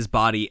to get his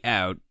body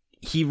out,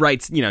 he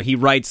writes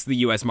the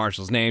U.S.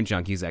 Marshal's name,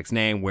 John Cusack's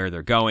name, where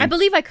they're going. I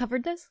believe I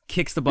covered this.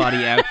 Kicks the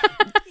body out.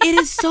 It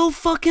is so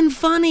fucking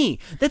funny.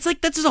 That's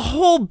just a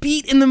whole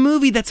beat in the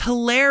movie that's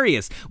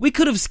hilarious. We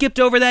could have skipped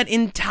over that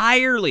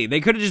entirely.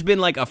 They could have just been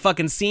like a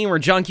fucking scene where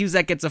John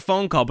Cusack gets a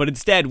phone call, but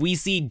instead we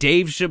see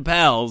Dave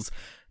Chappelle's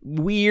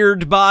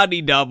weird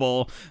body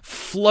double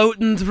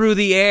floating through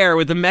the air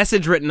with a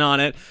message written on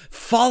it,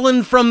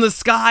 falling from the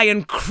sky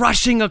and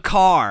crushing a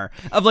car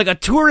of like a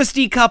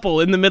touristy couple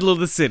in the middle of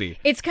the city.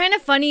 It's kind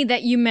of funny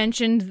that you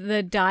mentioned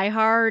the Die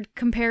Hard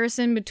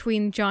comparison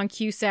between John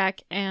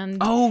Cusack and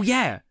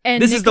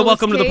this is the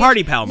Welcome to the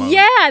Party Pal moment.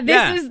 Yeah,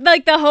 this is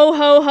like the ho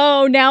ho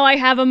ho, now I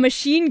have a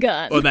machine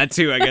gun. Oh, that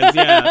too, I guess.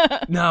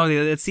 Yeah. No,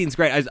 that scene's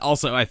great.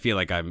 I feel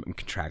like I'm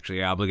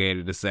contractually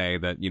obligated to say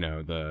that, you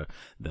know, the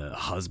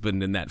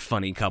husband in that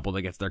funny couple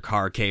that gets their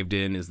car caved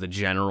in is the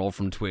general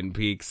from Twin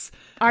Peaks.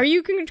 Are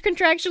you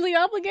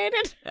contractually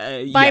obligated?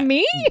 By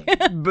me?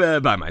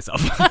 By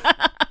myself.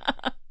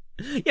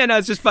 Yeah, no,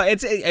 it's just fun.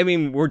 I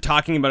mean, we're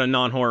talking about a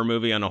non-horror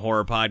movie on a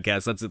horror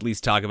podcast. Let's at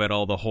least talk about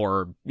all the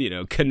horror, you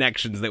know,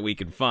 connections that we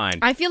can find.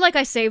 I feel like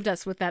I saved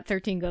us with that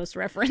 13 Ghosts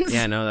reference.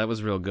 Yeah, no, that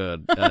was real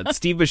good.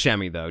 Steve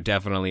Buscemi, though,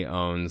 definitely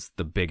owns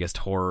the biggest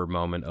horror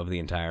moment of the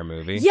entire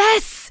movie.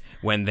 Yes!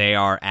 When they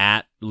are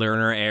at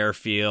Lerner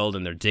Airfield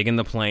and they're digging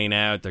the plane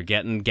out, they're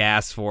getting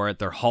gas for it,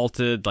 they're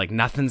halted, like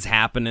nothing's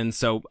happening.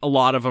 So a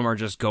lot of them are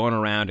just going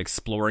around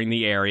exploring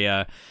the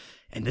area.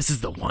 And this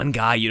is the one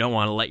guy you don't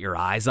want to let your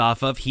eyes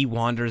off of. He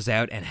wanders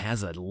out and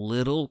has a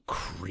little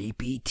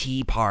creepy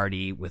tea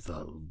party with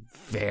a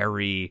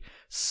very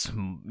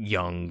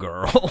young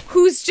girl.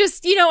 Who's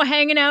just,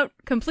 hanging out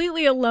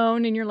completely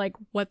alone, and you're like,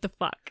 what the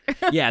fuck?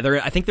 Yeah,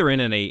 I think they're in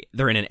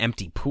an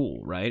empty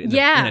pool, right? In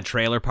a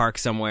trailer park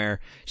somewhere.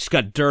 She's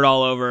got dirt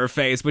all over her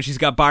face, but she's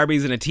got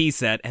Barbies and a tea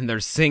set, and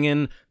they're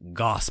singing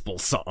gospel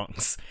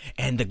songs.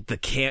 And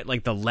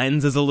the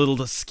lens is a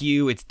little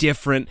askew. It's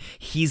different.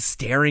 He's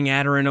staring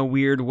at her in a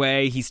weird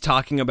way. He's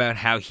talking about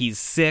how he's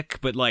sick,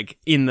 but like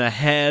in the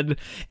head.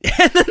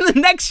 And then the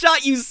next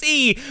shot you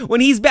see,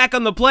 when he's back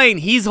on the plane,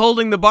 he's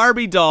holding the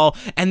Barbie doll,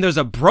 and there's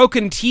a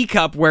broken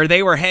teacup where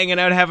they were hanging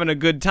out having a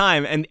good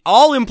time, and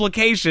all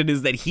implication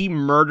is that he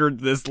murdered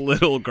this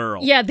little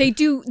girl. Yeah, they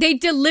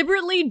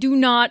deliberately do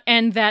not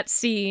end that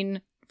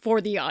scene for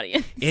the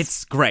audience.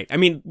 It's great. I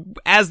mean,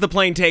 as the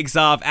plane takes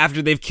off,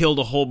 after they've killed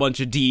a whole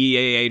bunch of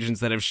DEA agents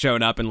that have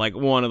shown up in like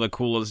one of the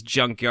coolest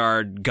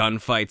junkyard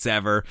gunfights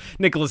ever,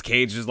 Nicolas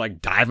Cage is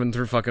like diving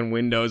through fucking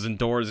windows and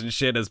doors and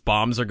shit as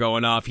bombs are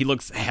going off. He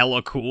looks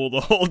hella cool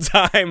the whole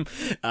time,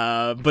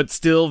 but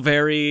still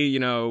very,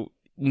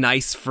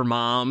 nice for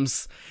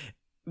moms.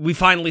 We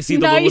finally see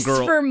the nice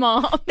little girl. Nice for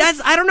mom.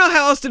 I don't know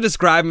how else to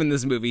describe him in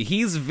this movie.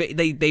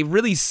 They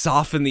really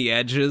soften the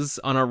edges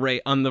on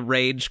the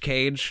Rage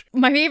Cage.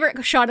 My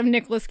favorite shot of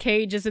Nicolas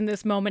Cage is in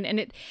this moment,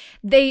 and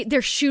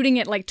they're shooting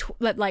at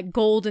like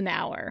golden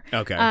hour.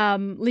 Okay.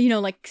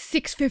 Like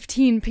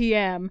 6:15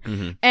 p.m.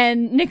 Mm-hmm.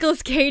 And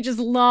Nicolas Cage's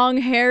long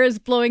hair is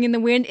blowing in the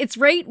wind. It's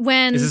right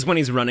when Is this when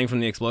he's running from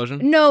the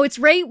explosion? No, it's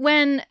right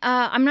when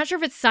I'm not sure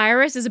if it's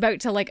Cyrus is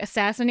about to like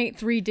assassinate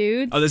 3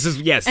 dudes. Oh, this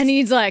is yes. And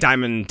he's like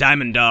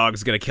Diamond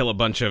Dog's gonna kill a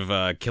bunch of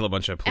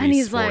police. And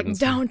he's like,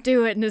 don't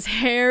do it. And his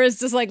hair is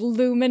just like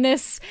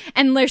luminous,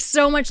 and there's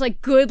so much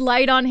like good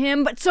light on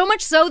him, but so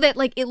much so that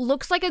like it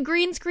looks like a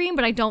green screen,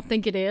 but I don't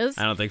think it is.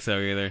 I don't think so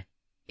either.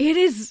 It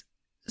is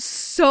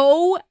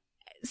so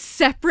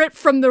separate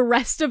from the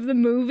rest of the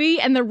movie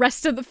and the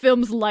rest of the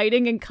film's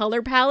lighting and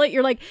color palette.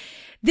 You're like,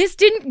 this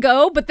didn't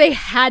go, but they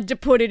had to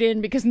put it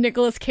in because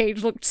Nicolas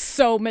Cage looked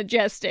so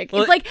majestic.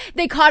 Well, it's like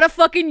they caught a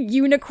fucking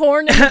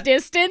unicorn in the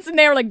distance, and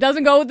they were like,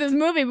 doesn't go with this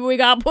movie, but we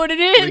gotta put it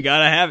in. We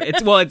gotta have it.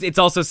 It's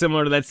also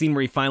similar to that scene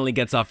where he finally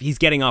gets off. He's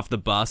getting off the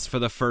bus for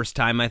the first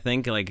time, I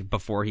think, like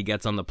before he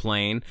gets on the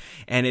plane,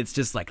 and it's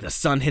just like the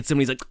sun hits him,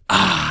 and he's like,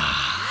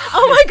 ah.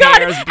 Oh my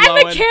god! And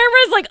the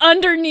camera's like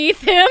underneath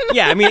him.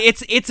 Yeah, I mean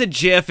it's a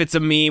GIF, it's a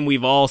meme.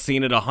 We've all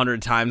seen it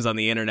 100 times on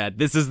the internet.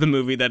 This is the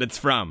movie that it's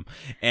from,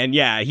 and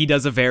yeah, he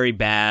does a very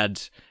bad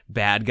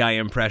guy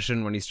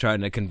impression when he's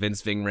trying to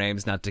convince Ving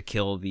Rhames not to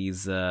kill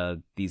these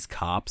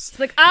cops. It's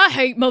like, I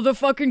hate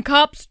motherfucking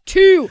cops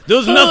too.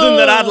 There's nothing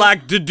that I'd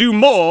like to do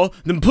more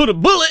than put a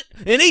bullet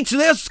in each of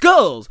their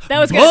skulls. That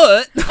was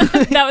good.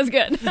 That was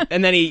good.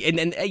 And then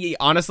he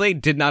honestly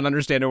did not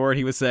understand a word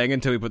he was saying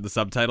until we put the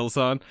subtitles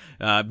on.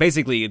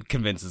 Basically, it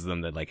convinces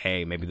them that like,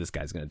 hey, maybe this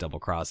guy's gonna double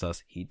cross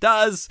us. He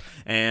does,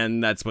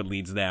 and that's what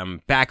leads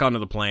them back onto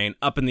the plane,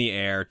 up in the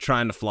air,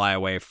 trying to fly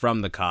away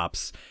from the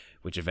cops,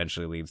 which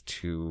eventually leads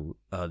to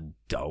a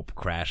dope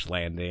crash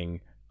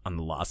landing on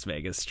the Las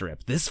Vegas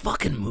Strip. This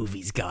fucking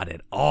movie's got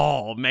it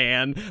all,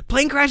 man.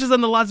 Plane crashes on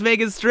the Las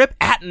Vegas Strip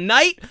at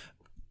night?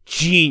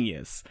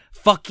 Genius.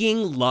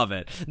 Fucking love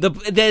it.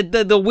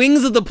 The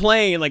wings of the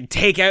plane like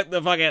take out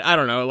the fucking, I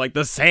don't know, like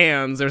the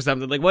sands or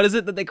something. Like what is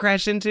it that they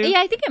crash into?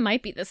 Yeah, I think it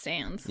might be the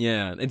sands.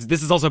 Yeah,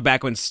 this is also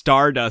back when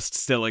Stardust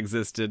still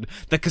existed.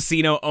 The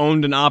casino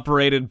owned and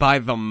operated by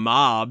the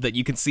mob that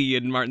you can see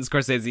in Martin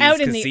Scorsese's out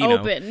in casino. The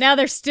open. Now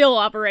they're still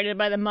operated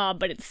by the mob,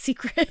 but it's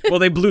secret. Well,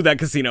 they blew that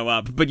casino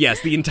up. But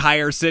yes, the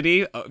entire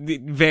city,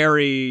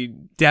 very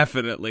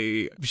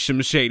definitely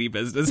some shady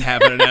business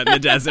happening out in the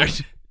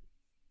desert.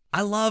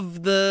 I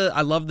love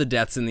the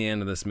deaths in the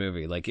end of this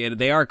movie. Like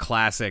they are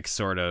classic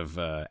sort of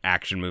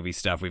action movie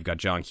stuff. We've got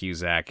John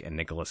Cusack and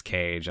Nicolas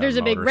Cage. There's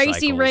a big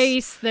racy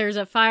race. There's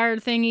a fire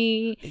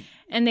thingy,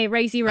 and they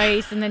racy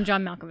race, and then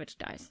John Malkovich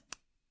dies.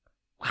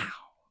 Wow.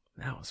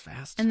 That was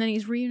fast. And then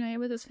he's reunited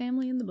with his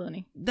family in the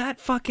bunny. That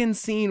fucking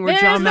scene where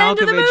John Malkovich...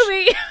 the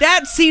movie.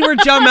 That scene where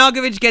John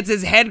Malkovich gets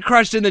his head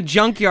crushed in the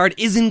junkyard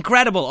is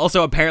incredible.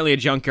 Also, apparently a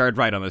junkyard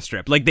right on the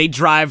Strip. Like, they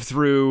drive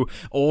through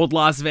old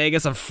Las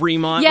Vegas of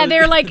Fremont. Yeah,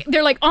 they're like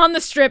on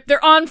the Strip.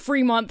 They're on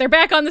Fremont. They're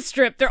back on the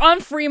Strip. They're on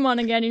Fremont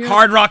again. And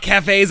Hard Rock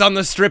Cafe's on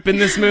the Strip in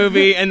this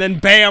movie. And then,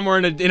 bam, we're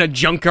in a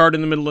junkyard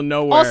in the middle of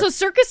nowhere. Also,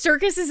 Circus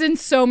Circus is in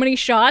so many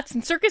shots.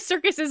 And Circus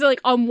Circus is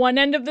like on one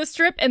end of the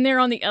Strip, and they're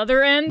on the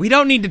other end. We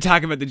don't need to talk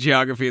about the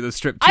geography of the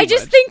Strip too I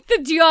just much. think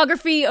the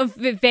geography of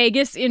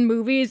Vegas in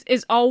movies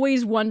is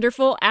always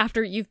wonderful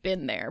after you've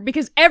been there,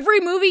 because every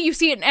movie, you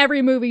see it in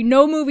every movie.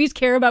 No movies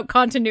care about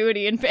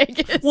continuity in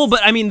Vegas. Well, but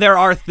I mean, there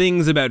are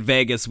things about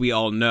Vegas we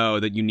all know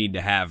that you need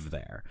to have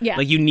there. Yeah.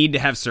 Like, you need to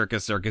have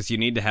Circus Circus. You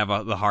need to have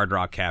the Hard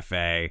Rock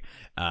Cafe,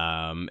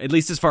 at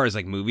least as far as,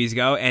 like, movies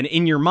go. And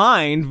in your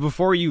mind,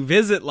 before you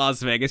visit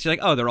Las Vegas, you're like,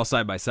 oh, they're all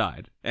side by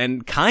side.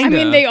 And kind of.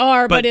 I mean, they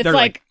are, but it's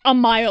like a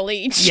mile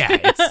each. Yeah,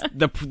 it's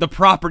the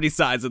property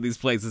size of these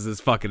places is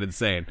fucking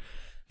insane.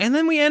 And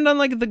then we end on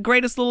like the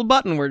greatest little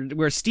button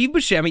where Steve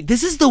Buscemi.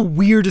 This is the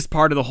weirdest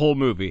part of the whole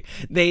movie.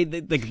 They're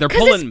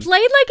pulling. It's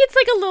played like it's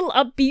like a little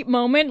upbeat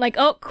moment, like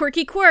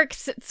quirky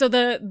quirks. So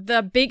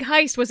the big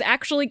heist was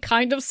actually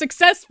kind of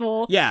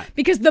successful. Yeah,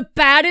 because the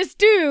baddest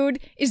dude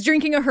is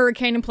drinking a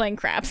hurricane and playing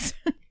craps.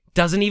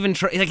 Doesn't even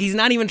try. Like he's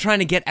not even trying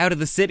to get out of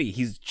the city.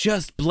 He's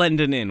just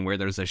blending in where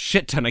there's a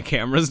shit ton of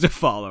cameras to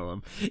follow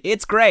him.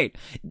 It's great.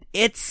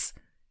 It's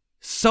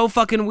so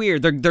fucking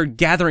weird. They're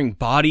gathering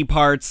body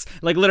parts.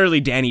 Like literally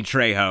Danny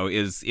Trejo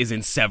is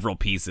in several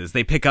pieces.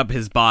 They pick up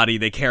his body,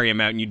 they carry him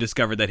out, and you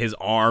discover that his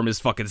arm is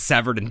fucking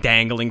severed and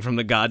dangling from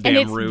the goddamn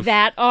and it's roof.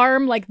 That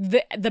arm, like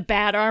the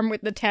bad arm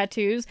with the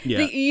tattoos. Yeah.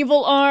 The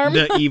evil arm.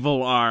 The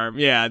evil arm.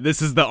 Yeah,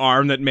 this is the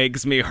arm that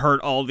makes me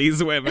hurt all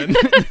these women.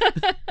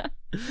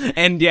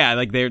 And yeah,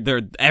 like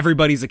they're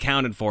everybody's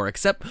accounted for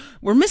except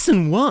we're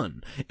missing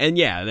one. And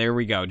yeah, there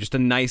we go. Just a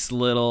nice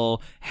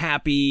little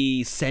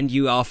happy send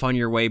you off on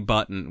your way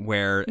button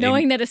where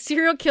knowing that a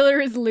serial killer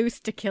is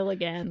loose to kill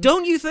again.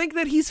 Don't you think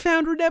that he's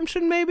found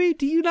redemption maybe?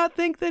 Do you not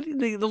think that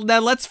now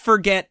let's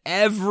forget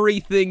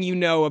everything you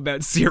know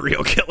about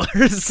serial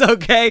killers,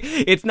 okay?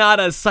 It's not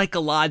a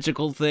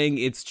psychological thing,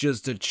 it's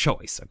just a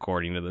choice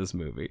according to this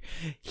movie.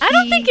 I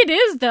don't think it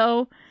is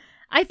though.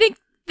 I think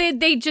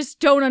they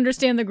just don't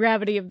understand the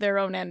gravity of their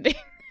own ending.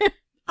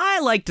 I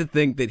like to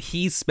think that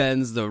he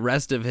spends the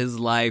rest of his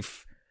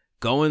life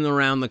going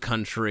around the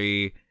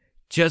country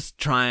just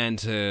trying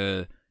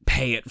to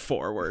pay it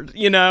forward,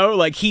 you know?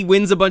 Like, he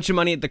wins a bunch of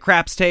money at the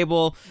craps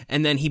table,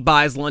 and then he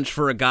buys lunch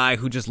for a guy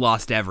who just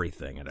lost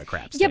everything at a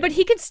craps table. Yeah, but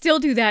he could still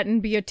do that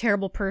and be a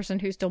terrible person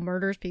who still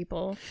murders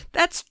people.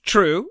 That's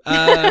true,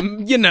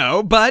 you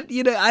know, but,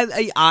 you know,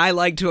 I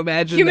like to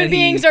imagine human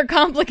beings are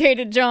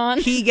complicated, John.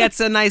 He gets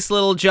a nice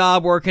little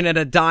job working at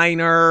a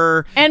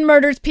diner. And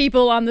murders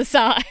people on the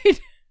side.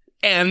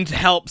 And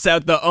helps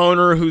out the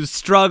owner who's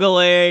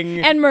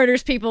struggling. And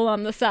murders people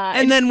on the side.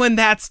 And then when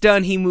that's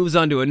done, he moves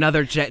on to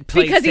another place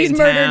because he's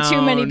murdered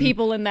too many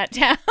people in that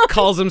town.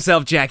 Calls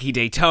himself Jackie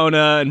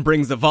Daytona and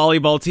brings the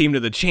volleyball team to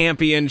the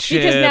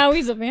championship. Because now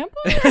he's a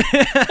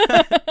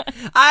vampire?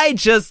 I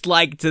just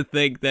like to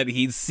think that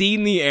he's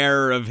seen the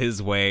error of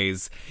his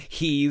ways.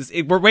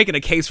 We're making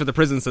a case for the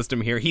prison system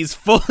here. He's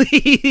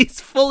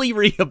fully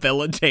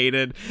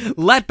rehabilitated,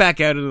 let back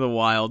out into the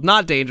wild,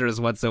 not dangerous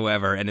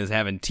whatsoever, and is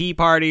having tea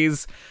parties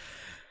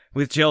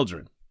with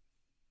children.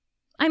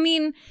 I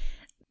mean,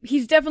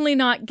 he's definitely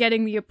not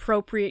getting the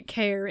appropriate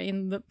care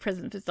in the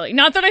prison facility.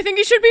 Not that I think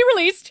he should be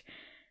released,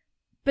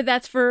 but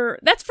that's for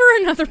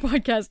another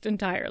podcast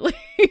entirely.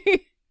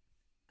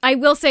 I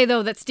will say,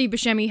 though, that Steve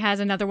Buscemi has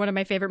another one of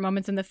my favorite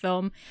moments in the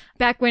film.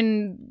 Back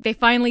when they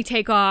finally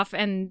take off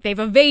and they've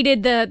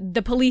evaded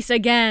the police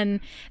again,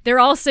 they're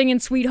all singing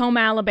Sweet Home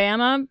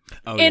Alabama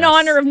in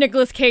honor of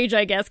Nicolas Cage,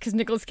 I guess, because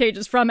Nicolas Cage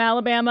is from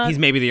Alabama. He's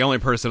maybe the only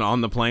person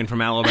on the plane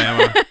from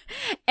Alabama.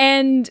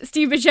 And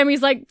Steve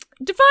Buscemi's like,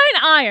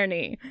 define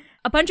irony.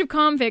 A bunch of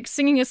convicts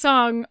singing a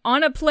song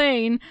on a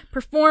plane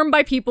performed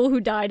by people who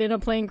died in a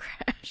plane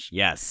crash.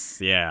 Yes,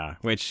 yeah,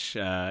 which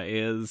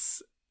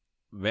is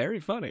very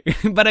funny.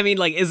 But I mean,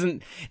 like,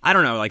 I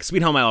don't know, like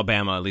Sweet Home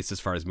Alabama, at least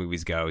as far as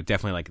movies go,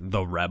 definitely like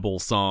the rebel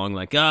song,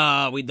 like,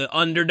 the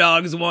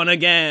underdogs won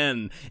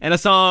again. And a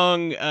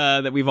song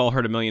that we've all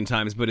heard a million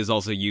times, but is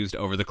also used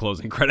over the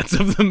closing credits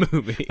of the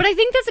movie. But I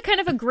think that's a kind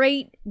of a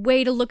great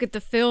way to look at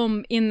the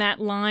film in that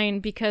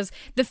line, because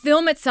the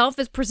film itself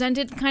is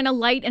presented kind of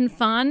light and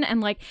fun,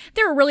 and like,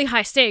 there are really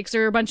high stakes.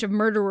 There are a bunch of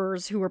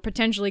murderers who are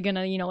potentially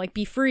gonna, like,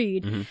 be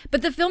freed. Mm-hmm.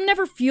 But the film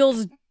never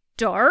feels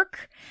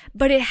dark,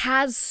 but it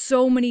has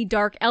so many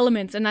dark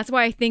elements, and that's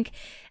why I think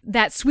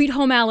that Sweet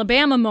Home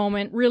Alabama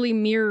moment really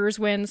mirrors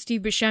when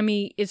Steve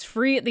Buscemi is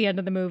free at the end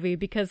of the movie,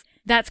 because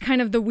that's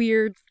kind of the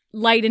weird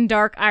light and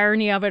dark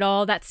irony of it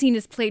all. That scene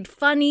is played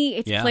funny,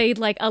 it's played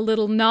like a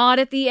little nod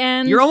at the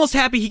end. You're almost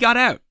happy he got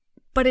out.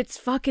 But it's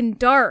fucking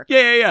dark.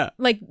 Yeah.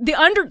 Like, the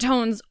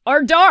undertones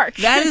are dark.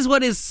 That is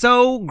what is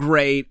so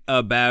great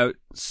about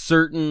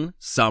certain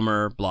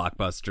summer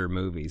blockbuster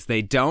movies.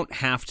 They don't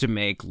have to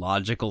make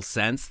logical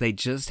sense. They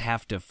just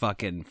have to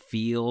fucking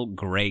feel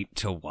great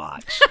to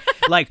watch.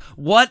 Like,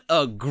 what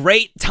a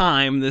great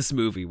time this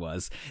movie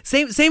was.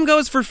 Same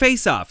goes for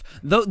Face Off.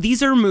 Though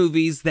these are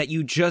movies that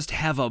you just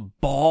have a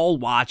ball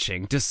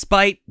watching,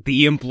 despite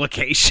the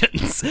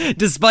implications,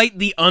 despite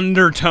the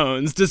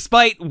undertones,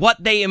 despite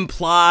what they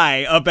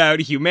imply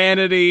about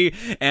humanity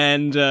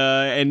and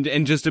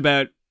just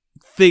about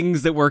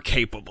things that we're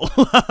capable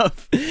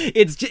of.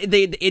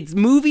 It's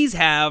movies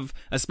have,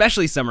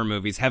 especially summer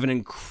movies, have an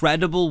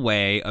incredible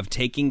way of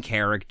taking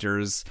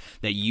characters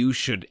that you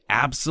should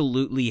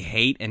absolutely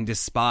hate and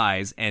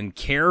despise and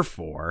care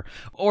for,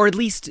 or at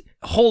least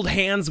hold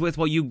hands with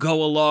while you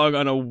go along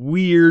on a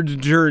weird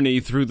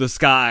journey through the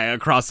sky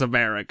across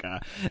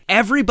America.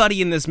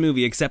 Everybody in this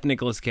movie except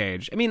Nicolas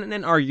Cage, I mean,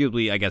 and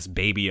arguably, I guess,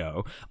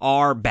 Baby-O,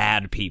 are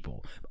bad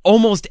people.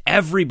 Almost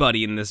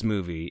everybody in this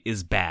movie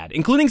is bad,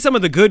 including some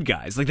of the good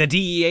guys. Like the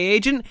DEA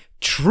agent,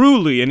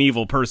 truly an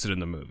evil person in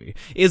the movie,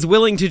 is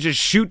willing to just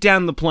shoot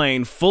down the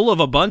plane full of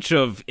a bunch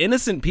of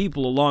innocent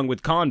people along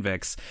with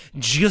convicts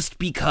just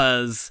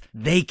because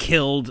they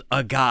killed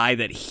a guy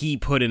that he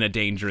put in a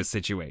dangerous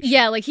situation.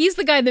 Yeah, like he's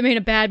the guy that made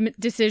a bad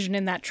decision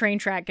in that train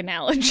track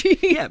analogy.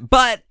 Yeah,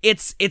 but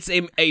it's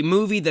a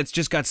movie that's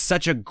just got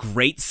such a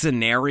great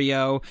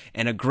scenario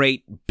and a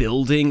great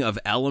building of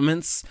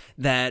elements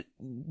that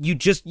you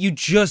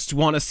just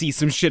want to see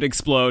some shit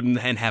explode and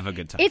have a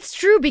good time. It's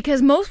true,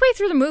 because most way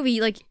through the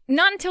movie, like,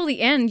 not until the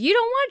end, you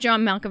don't want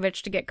John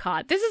Malkovich to get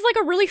caught. This is like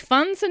a really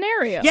fun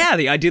scenario. Yeah,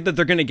 the idea that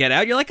they're going to get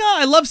out, you're like, oh,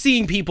 I love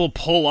seeing people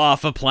pull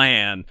off a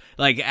plan.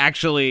 Like,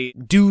 actually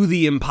do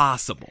the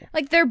impossible.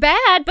 Like, they're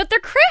bad, but they're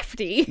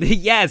crafty.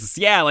 Yes,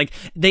 yeah, like,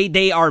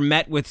 they are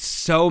met with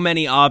so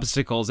many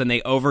obstacles and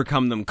they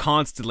overcome them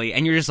constantly,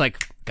 and you're just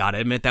like, gotta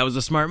admit, that was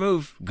a smart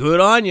move. Good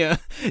on you.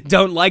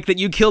 Don't like that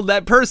you killed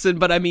that person,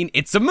 but I mean,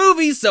 it's a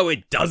movie, so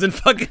it doesn't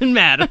fucking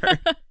matter.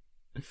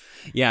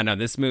 Yeah, no,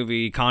 this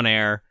movie, Con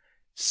Air,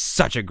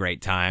 such a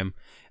great time.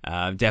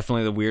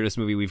 Definitely the weirdest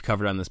movie we've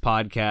covered on this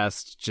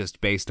podcast, just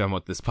based on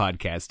what this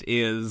podcast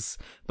is,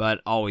 but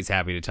always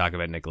happy to talk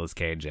about Nicolas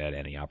Cage at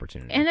any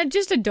opportunity. And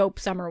just a dope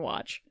summer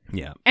watch.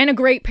 Yeah. And a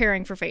great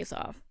pairing for Face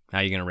Off. How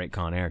are you going to rate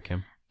Con Air,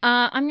 Kim?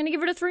 I'm going to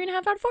give it a 3.5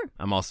 out of 4.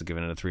 I'm also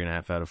giving it a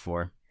 3.5 out of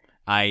 4.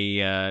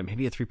 Maybe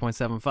a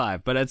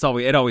 3.75, but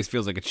it always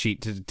feels like a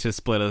cheat to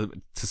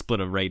split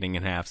a rating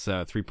in half.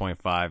 So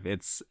 3.5,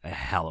 it's a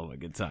hell of a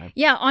good time.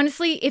 Yeah,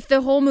 honestly, if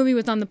the whole movie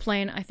was on the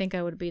plane, I think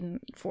I would have been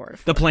 4.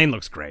 The plane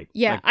looks great.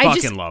 Yeah, like,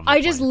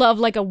 I just love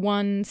like a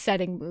one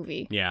setting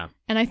movie. Yeah,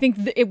 and I think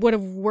it would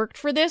have worked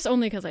for this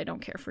only because I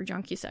don't care for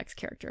John Cusack's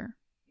character.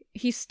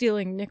 He's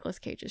stealing Nicolas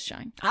Cage's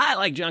shine. I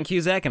like John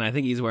Cusack, and I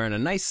think he's wearing a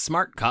nice,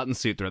 smart cotton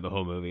suit throughout the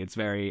whole movie. It's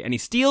and he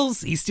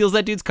steals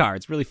that dude's car.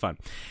 It's really fun.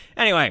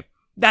 Anyway,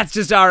 that's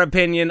just our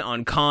opinion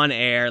on Con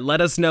Air.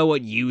 Let us know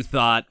what you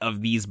thought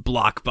of these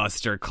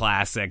blockbuster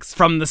classics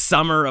from the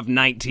summer of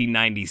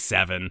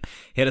 1997.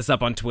 Hit us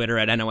up on Twitter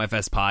at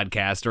NOFS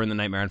Podcast or in the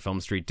Nightmare on Film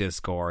Street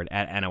Discord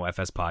at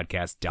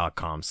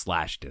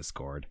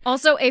nofspodcast.com/Discord.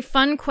 Also, a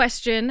fun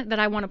question that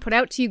I want to put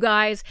out to you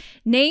guys.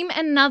 Name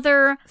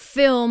another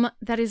film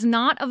that is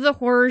not of the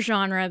horror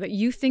genre that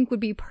you think would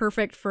be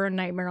perfect for a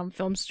Nightmare on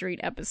Film Street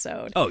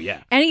episode. Oh,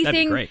 yeah.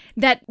 Anything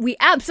that we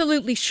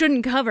absolutely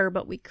shouldn't cover,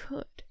 but we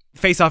could.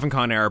 Face Off and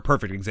Con Air are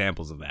perfect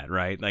examples of that,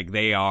 right? Like,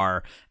 they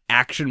are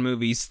action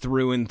movies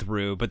through and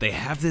through, but they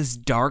have this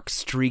dark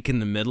streak in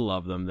the middle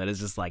of them that is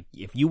just like,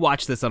 if you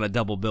watch this on a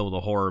double bill with a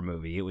horror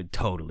movie, it would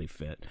totally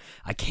fit.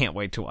 I can't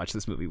wait to watch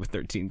this movie with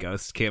 13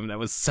 Ghosts, Kim. That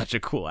was such a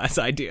cool-ass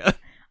idea.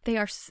 They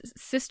are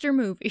sister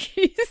movies.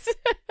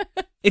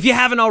 If you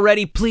haven't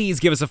already, please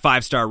give us a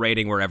 5-star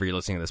rating wherever you're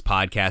listening to this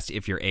podcast.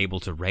 If you're able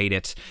to rate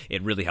it,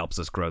 it really helps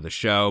us grow the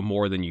show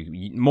more than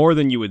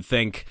you would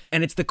think.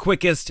 And it's the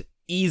quickest,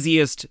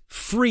 easiest,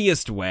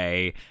 freest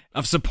way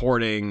of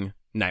supporting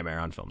Nightmare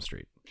on Film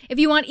Street. If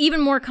you want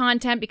even more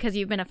content because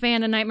you've been a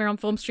fan of Nightmare on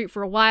Film Street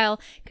for a while,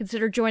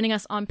 consider joining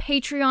us on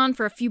Patreon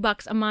for a few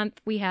bucks a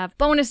month. We have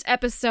bonus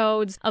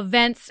episodes,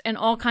 events, and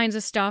all kinds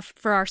of stuff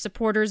for our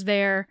supporters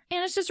there.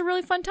 And it's just a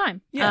really fun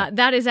time. Yeah.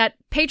 That is at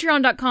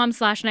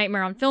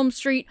patreon.com/Nightmare on Film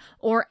Street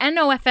or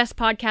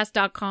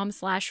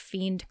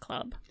nofspodcast.com/Fiend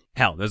Club.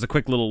 Hell, there's a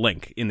quick little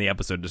link in the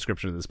episode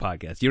description of this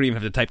podcast. You don't even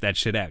have to type that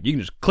shit out. You can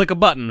just click a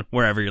button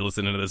wherever you're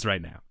listening to this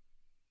right now.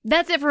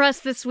 That's it for us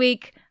this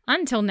week.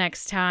 Until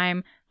next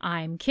time,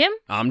 I'm Kim.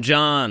 I'm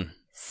John.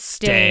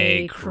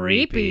 Stay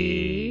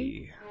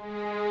creepy.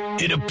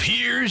 It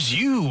appears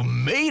you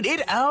made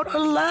it out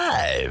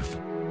alive,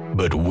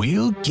 but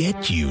we'll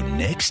get you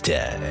next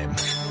time.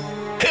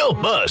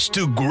 Help us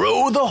to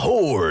grow the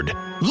horde.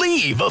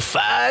 Leave a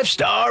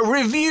 5-star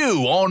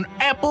review on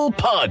Apple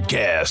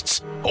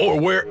Podcasts or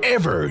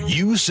wherever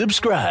you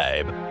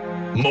subscribe.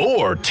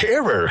 More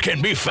terror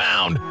can be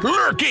found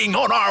lurking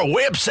on our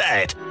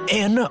website,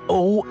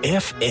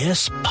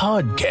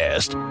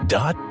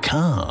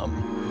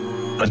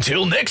 nofspodcast.com.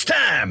 Until next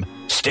time,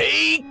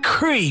 stay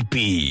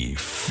creepy,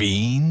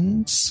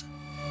 fiends.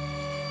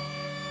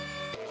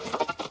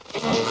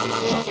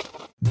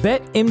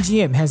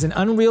 BetMGM has an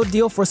unreal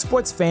deal for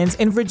sports fans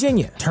in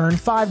Virginia. Turn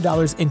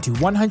 $5 into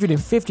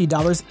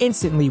 $150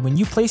 instantly when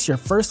you place your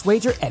first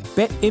wager at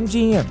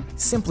BetMGM.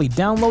 Simply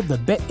download the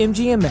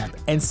BetMGM app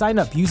and sign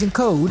up using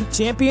code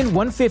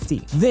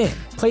Champion150. Then,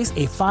 place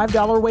a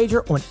 $5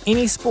 wager on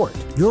any sport.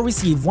 You'll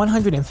receive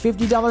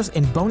 $150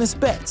 in bonus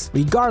bets,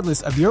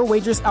 regardless of your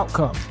wager's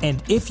outcome.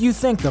 And if you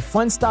think the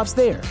fun stops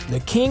there, the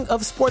king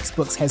of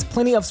sportsbooks has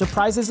plenty of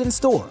surprises in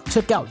store.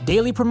 Check out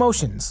daily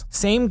promotions,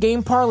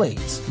 same-game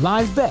parlays,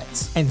 live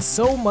bets, and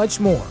so much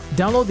more.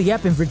 Download the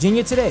app in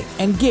Virginia today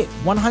and get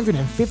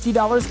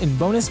 $150 in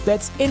bonus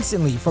bets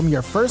instantly from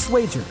your first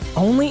wager.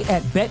 Only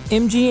at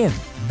BetMGM.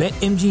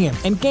 BetMGM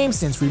and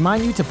GameSense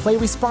remind you to play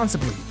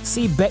responsibly.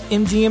 See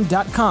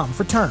BetMGM.com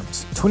for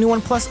terms. 21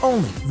 plus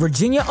only.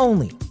 Virginia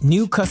only.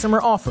 New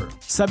customer offer.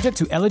 Subject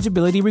to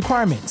eligibility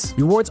requirements.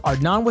 Rewards are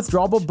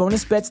non-withdrawable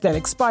bonus bets that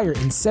expire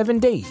in 7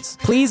 days.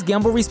 Please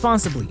gamble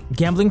responsibly.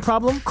 Gambling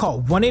problem?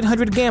 Call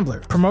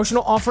 1-800-GAMBLER.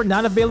 Promotional offer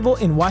not available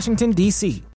in Washington, D.C.